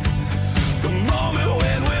feeling, the moment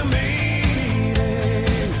when we're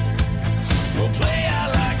meeting. We'll play out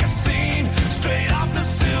like a scene, straight off the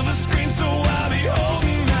silver screen, so I'll be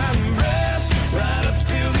holding my breath right up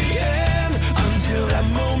till the end, until that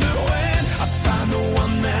moment when I find the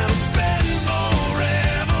one that'll spend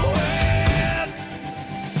forever with.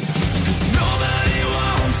 'Cause nobody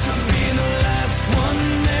wants to be in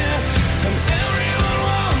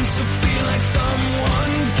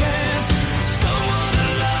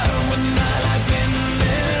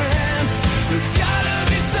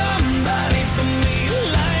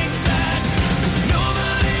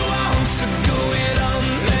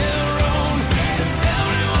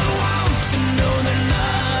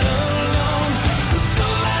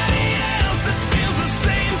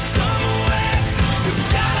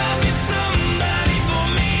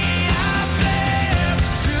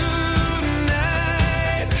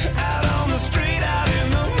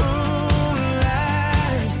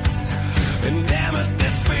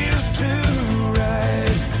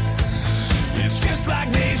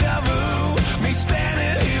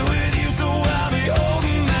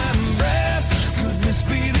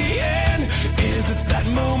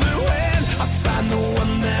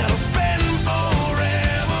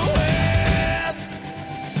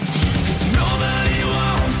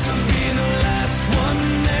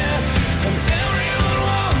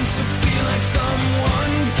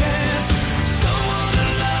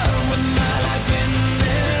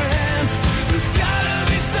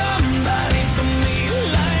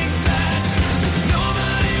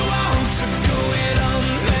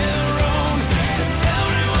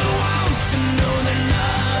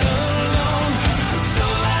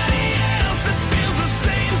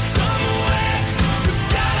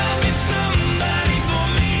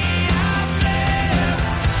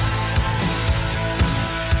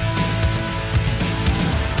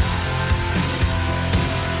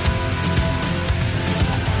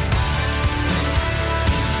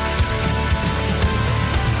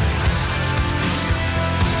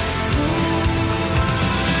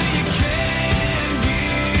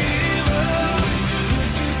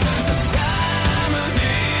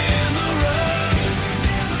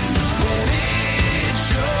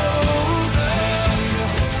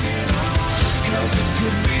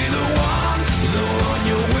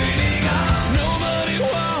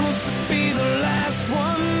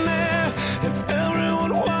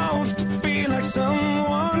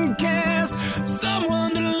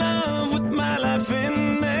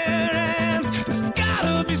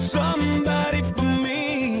somebody for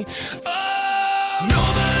me. Oh,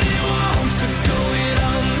 nobody wants to go it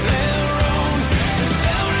on their own.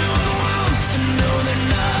 Everyone wants to know they're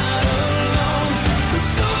not alone. There's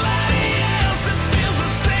somebody else that feels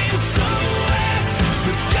the same somewhere.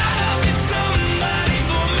 There's gotta be somebody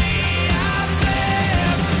for me out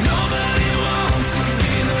there. Nobody wants to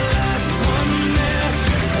be the last one there.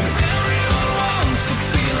 'Cause everyone wants to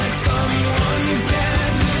be like someone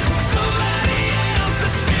cares. Somebody else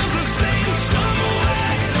that feels the same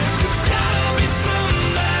somewhere. There's gotta be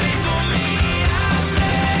somebody for me out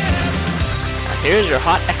there. Here's your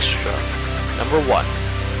hot extra. Number 1.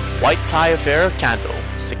 White Tie Affair, Candle,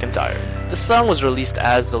 Sick and Tired. This song was released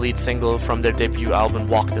as the lead single from their debut album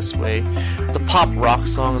Walk This Way. The pop rock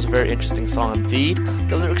song is a very interesting song indeed.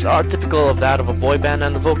 The lyrics are typical of that of a boy band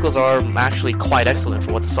and the vocals are actually quite excellent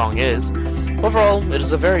for what the song is. Overall, it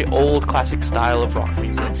is a very old classic style of rock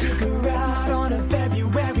music. I took her out on a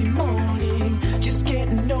February morning, just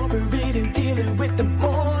getting over it and dealing with the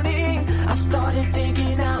morning. I started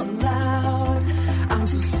thinking out loud, I'm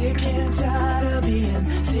so sick and tired of being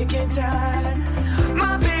sick and tired.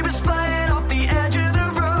 My baby's flying off the edge of the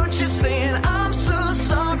road, she's saying I'm so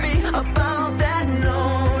sorry about that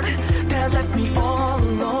note that left me all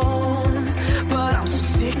alone. But I'm so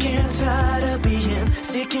sick and tired of being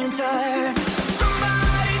sick and tired.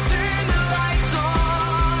 Somebody turn the lights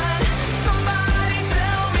on. Somebody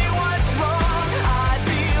tell me what's wrong. I'd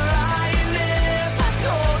be lying if I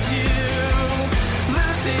told you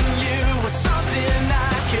losing you was something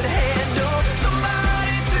I could handle.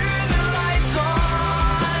 Somebody turn the lights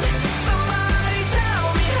on. Somebody tell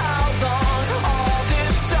me how long all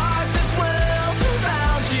this darkness will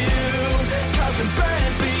surround you. 'Cause I'm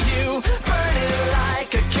burning for you, burning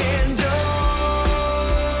like a candle.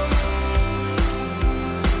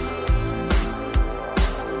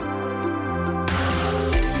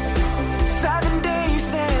 7 days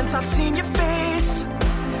since I've seen your face.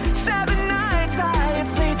 7 nights I have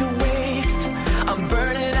played the waste. I'm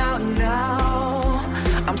burning out now.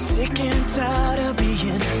 I'm sick and tired of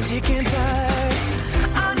being sick and tired.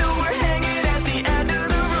 I know we're hanging at the end of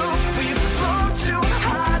the rope. We've flown too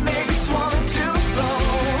high, maybe swung too low.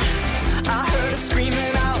 I heard her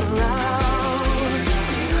screaming out loud.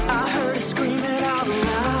 I heard her screaming out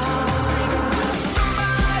loud.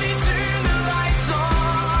 Somebody turn the lights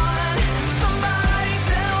on. Somebody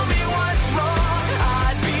tell me what's wrong.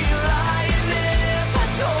 I'd be lying if I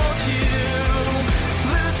told you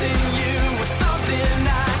losing you was something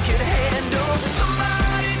I could handle.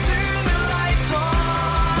 Somebody turn the lights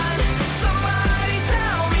on. Somebody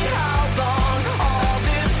tell me how long all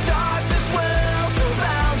this darkness will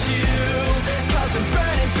surround you. 'Cause I'm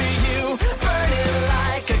burning for you, burning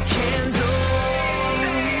like a candle.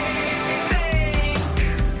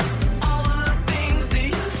 All of the things that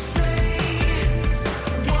you say,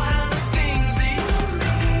 what are the things that you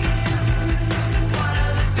mean? What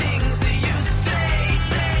are the things that you say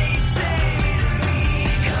to me?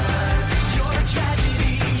 'Cause you're a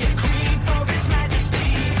tragedy, a queen for His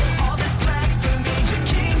Majesty. All this blasphemy, your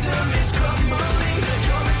kingdom is crumbling.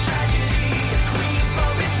 You're a tragedy, a queen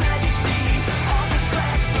for His Majesty. All this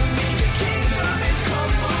blasphemy, your kingdom is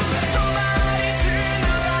crumbling. Somebody turn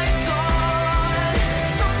the lights on.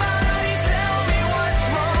 Somebody tell me what's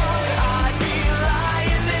wrong. I'd be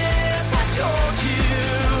lying if I told you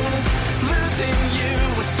losing you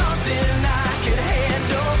was something I could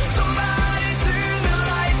handle. Somebody turn the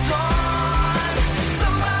lights on.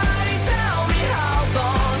 Somebody tell me how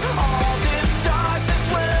long all this darkness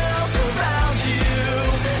will surround you.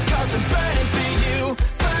 'Cause I'm burning for you,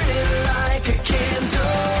 burning like a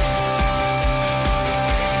candle.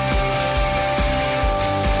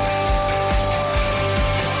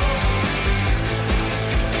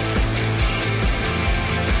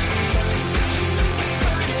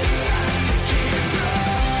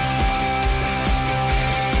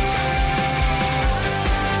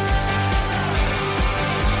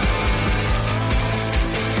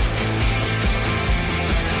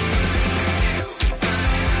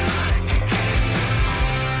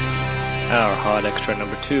 Our hot extra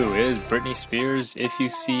number 2 is Britney Spears' If You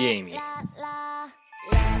See Amy.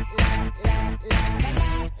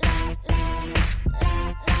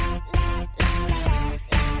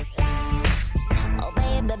 Oh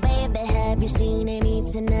baby, baby, have you seen Amy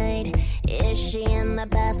tonight? Is she in the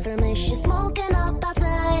bathroom? Is she smoking up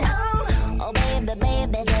outside? Oh baby,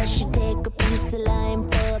 baby, does she take a piece of lime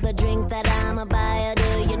for the drink that I'ma buy her?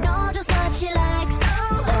 Do you know just what she likes?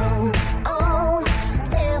 Oh,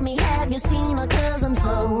 tell me, have you seen her? 'Cause I'm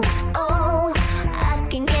so, I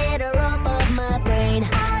can get her off of my brain.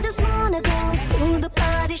 I just wanna go to the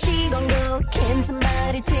party, she gon' go. Can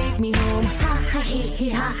somebody take hee hee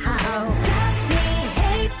ha ha ho. Love me,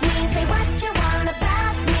 hate me, say what you want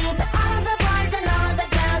about me, but all the boys and all the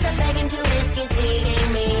girls are begging to if you're seeing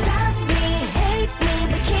me. Love me, hate me,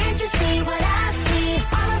 but can't you see what I see?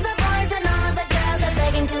 All of the boys and all the girls are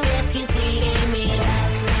begging to if you're seeing me.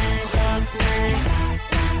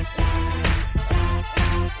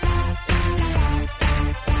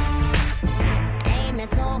 Amy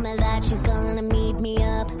told me that she's gonna meet me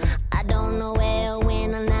up. I don't know where or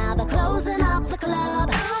when, or now they're closing up the club.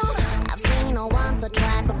 I've seen her once or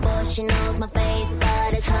twice before she knows my face,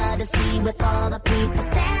 but it's hard to see with all the people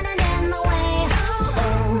standing in the way.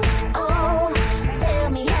 Oh, oh, tell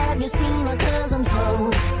me, have you seen her? 'Cause I'm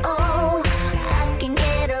so, oh, I can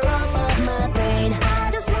get her off of my brain. I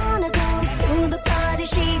just wanna go to the party,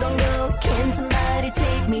 she gon' go. Can somebody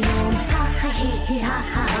take me home? Ha ha hee hee ha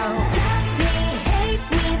ha ho. Love me, hate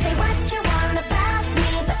me, say what you want about me,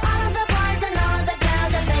 but all of the boys and all the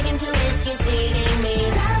girls are begging to if you're seeing me.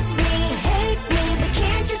 Love me, hate me, but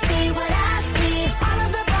can't you see what I see? All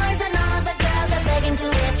of the boys and all the girls are begging to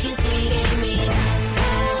if you're seeing me.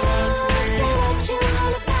 Oh, say what you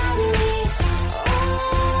want about me.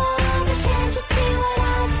 Oh, but can't you see what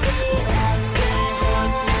I see?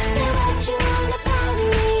 Say what you want about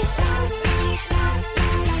me.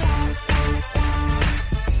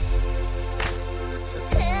 So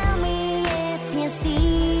tell me if you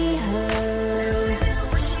see her,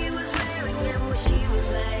 what she was wearing and what she was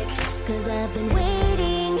like. 'Cause I've been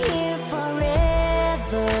waiting here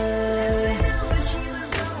forever.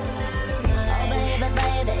 Oh baby,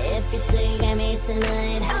 baby, if you're seeing me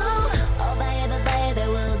tonight. Oh baby, baby,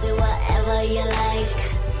 we'll do whatever you like.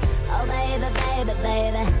 Oh baby, baby,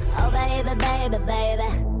 baby. Oh baby, baby, baby.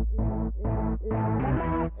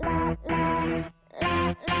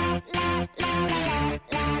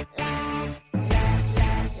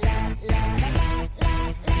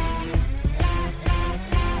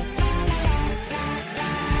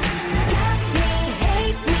 Love me,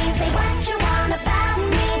 hate me, say what you want about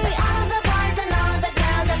me, but all the boys and all the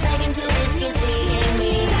girls are begging to if you're seeing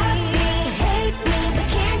me. Love me, hate me, but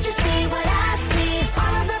can't you see what I see?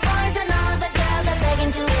 All of the boys and all the girls are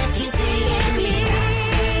begging to if you're seeing me.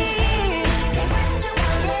 Say what you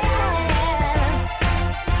want,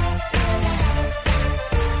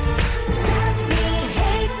 Love me,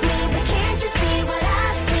 hate me, but can't you see what I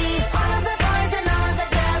see? All of the boys and all the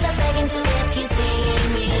girls are begging to if you're seeing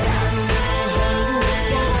me. Love me, hate me,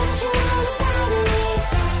 say what you want about me.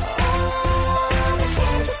 Oh, but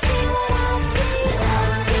can't you see what I see?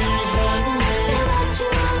 Love me, hate me, say what you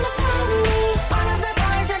want about me. All of the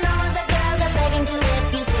boys and all the girls are begging to if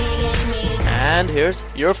you're seeing me. And here's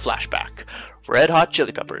your flashback. Red Hot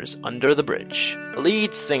Chili Peppers, Under the Bridge.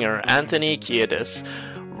 Lead singer Anthony Kiedis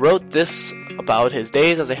wrote this about his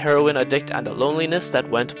days as a heroin addict and the loneliness that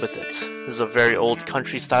went with it. This is a very old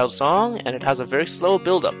country-style song, and it has a very slow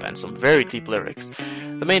build-up and some very deep lyrics.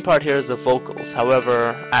 The main part here is the vocals,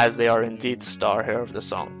 however, as they are indeed the star here of the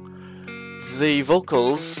song. The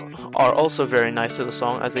vocals are also very nice to the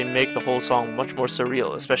song as they make the whole song much more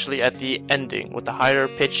surreal, especially at the ending with the higher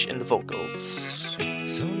pitch in the vocals.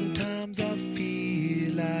 Sometimes I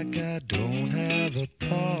feel like I don't have a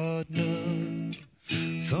partner.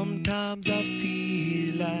 Sometimes I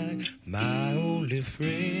feel like my only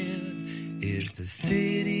friend is the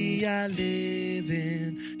city I live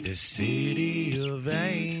in, the city of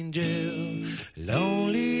angels.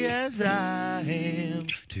 Lonely as I am,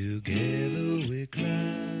 together we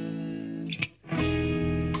cry.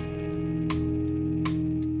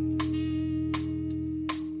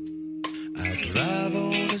 I drive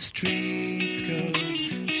on the streets 'cause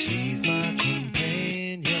she's my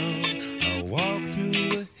companion. I walk through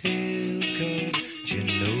the hills 'cause she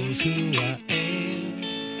knows who I am.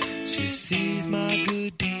 She sees my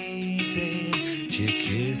good deeds and she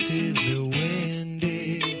kisses me when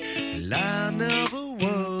day. And I never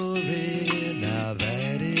worry, now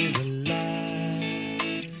that is a lie.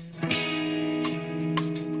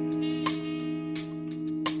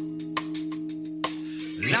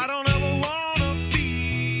 I don't ever wanna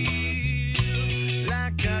feel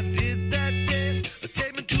like I did that day.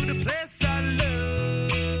 Take me to the place I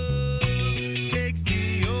love. Take me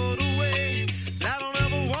all the way. I don't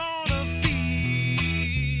ever wanna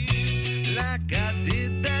feel like I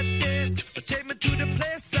did that day. Take me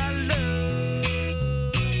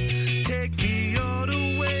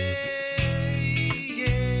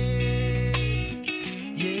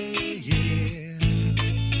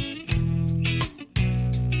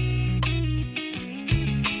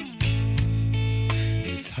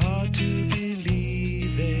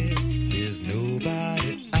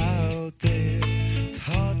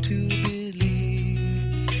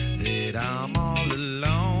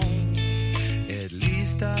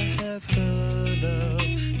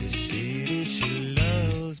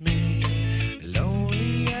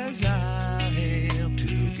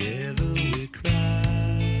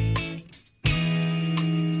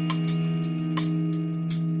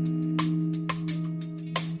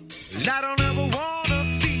I don't ever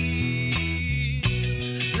wanna feel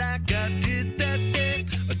like I did that day.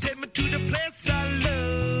 Take me to the place I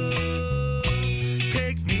love.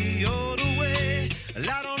 Take me all the way.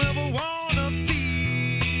 I don't ever wanna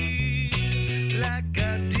feel like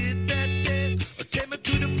I did that day. Take me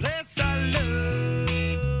to the place I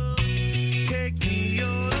love. Take me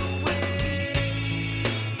all the way.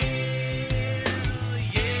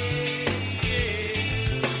 Yeah,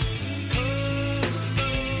 yeah. Oh, no,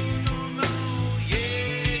 no, no,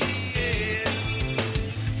 yeah, yeah.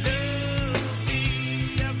 Love me,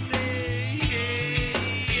 I say,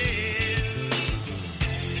 yeah, yeah.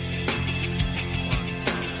 One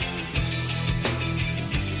time.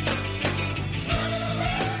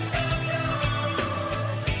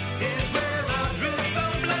 Is where I drew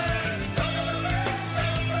some blood.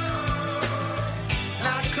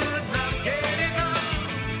 I could not get enough.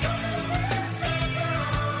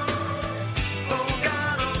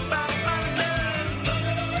 Forgot about my love.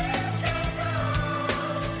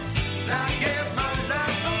 I gave my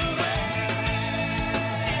life away.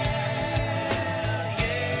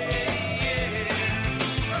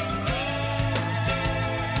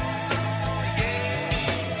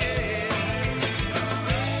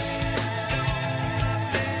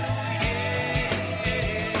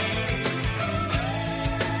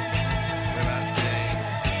 Where I stay.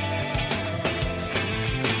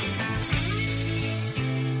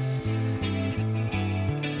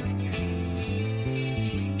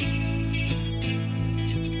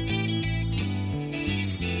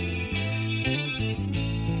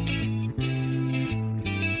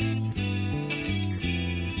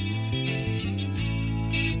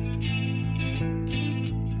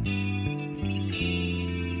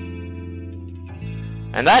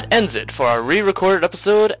 And that ends it for our re-recorded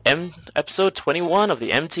episode, episode 21 of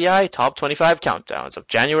the MTI Top 25 Countdowns of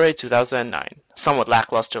January 2009. Somewhat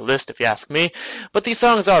lackluster list if you ask me, but these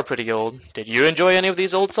songs are pretty old. Did you enjoy any of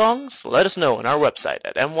these old songs? Let us know on our website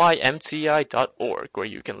at mymti.org, where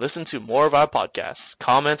you can listen to more of our podcasts,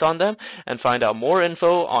 comment on them, and find out more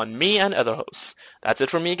info on me and other hosts. That's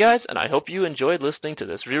it for me, guys, and I hope you enjoyed listening to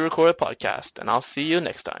this re-recorded podcast, and I'll see you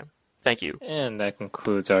next time. Thank you. And that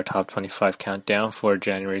concludes our Top 25 Countdown for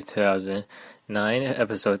January 2009,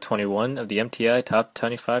 episode 21 of the MTI Top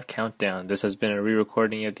 25 Countdown. This has been a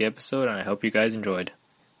re-recording of the episode, and I hope you guys enjoyed.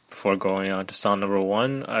 Before going on to song number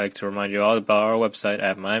 1, I'd like to remind you all about our website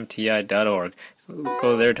at mymti.org.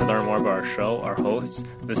 Go there to learn more about our show, our hosts,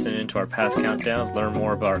 listen into our past countdowns, learn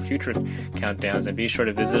more about our future countdowns, and be sure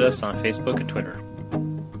to visit us on Facebook and Twitter.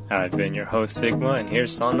 I've been your host, Sigma, and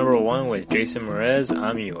here's song number 1 with Jason Mraz,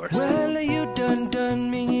 I'm Yours. Well, you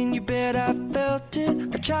done me, and you bet I felt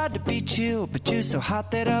it. I tried to beat you, but you're so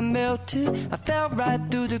hot that I melted. I fell right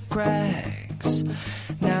through the cracks.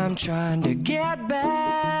 Now I'm trying to get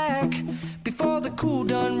back. Before the cool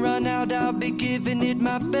done run out, I'll be giving it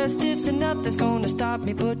my bestest, and nothing's gonna stop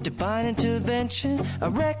me but divine intervention. I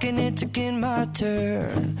reckon it's again my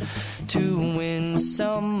turn to win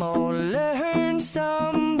some or learn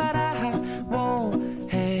some, but I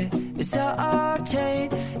won't hesitate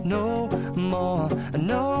no more,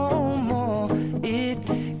 no more. It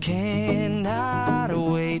cannot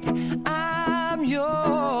wait. I'm yours.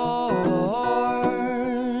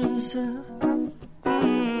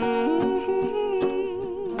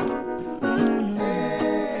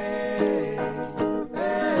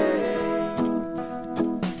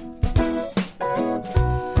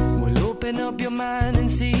 Open up your mind and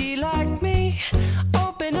see like me.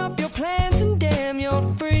 Open up your plans and damn,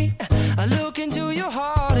 you're free. I look into your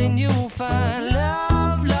heart and you'll find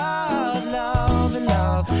love, love, love, and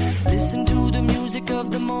love. Listen to the music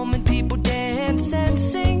of the moment, people dance and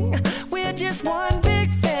sing. We're just one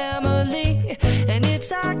big family, and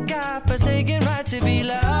it's our God-forsaken right to be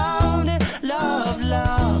loved. Love,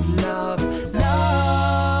 love, love,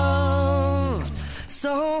 love.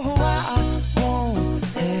 So I won't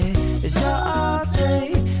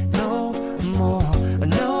hesitate no more,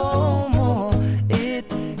 no more. It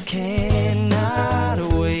cannot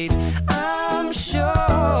wait. I'm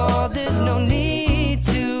sure there's no need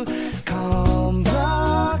to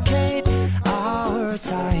complicate. Our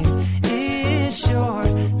time is short.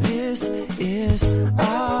 This is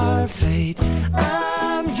our fate.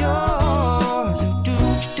 I'm yours. Do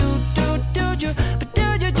you, but do you, but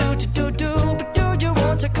do you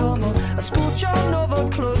want to come on? I scooch on over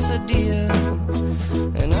closer, dear,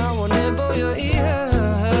 and I will nibble your ear.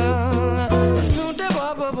 Soon the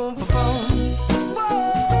boom, boom, boom, boom.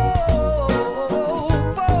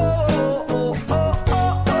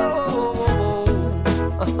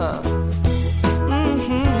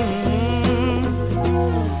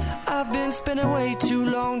 I've been Spending way too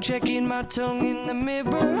long checking my tongue in the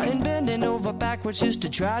mirror and bending over backwards just to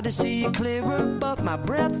try to see it clearer. But my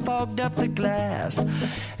breath fogged up the glass,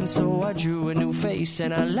 and so I drew a new face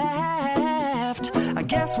and I laughed. I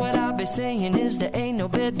guess what I'll be saying is there ain't no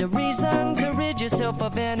better reason to rid yourself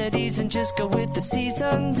of vanities and just go with the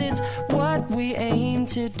seasons. It's what we aim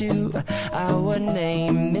to do. Our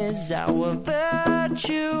name is our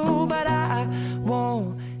virtue, but I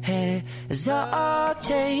won't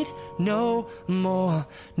hesitate no more,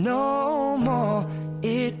 no more.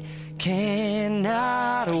 It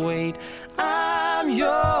cannot wait. I'm yours.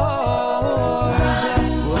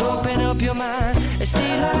 Open up your mind and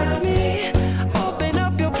see like me. Open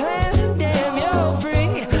up your plans and damn, you're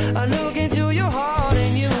free. I look into your heart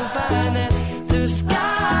and you'll find that the sky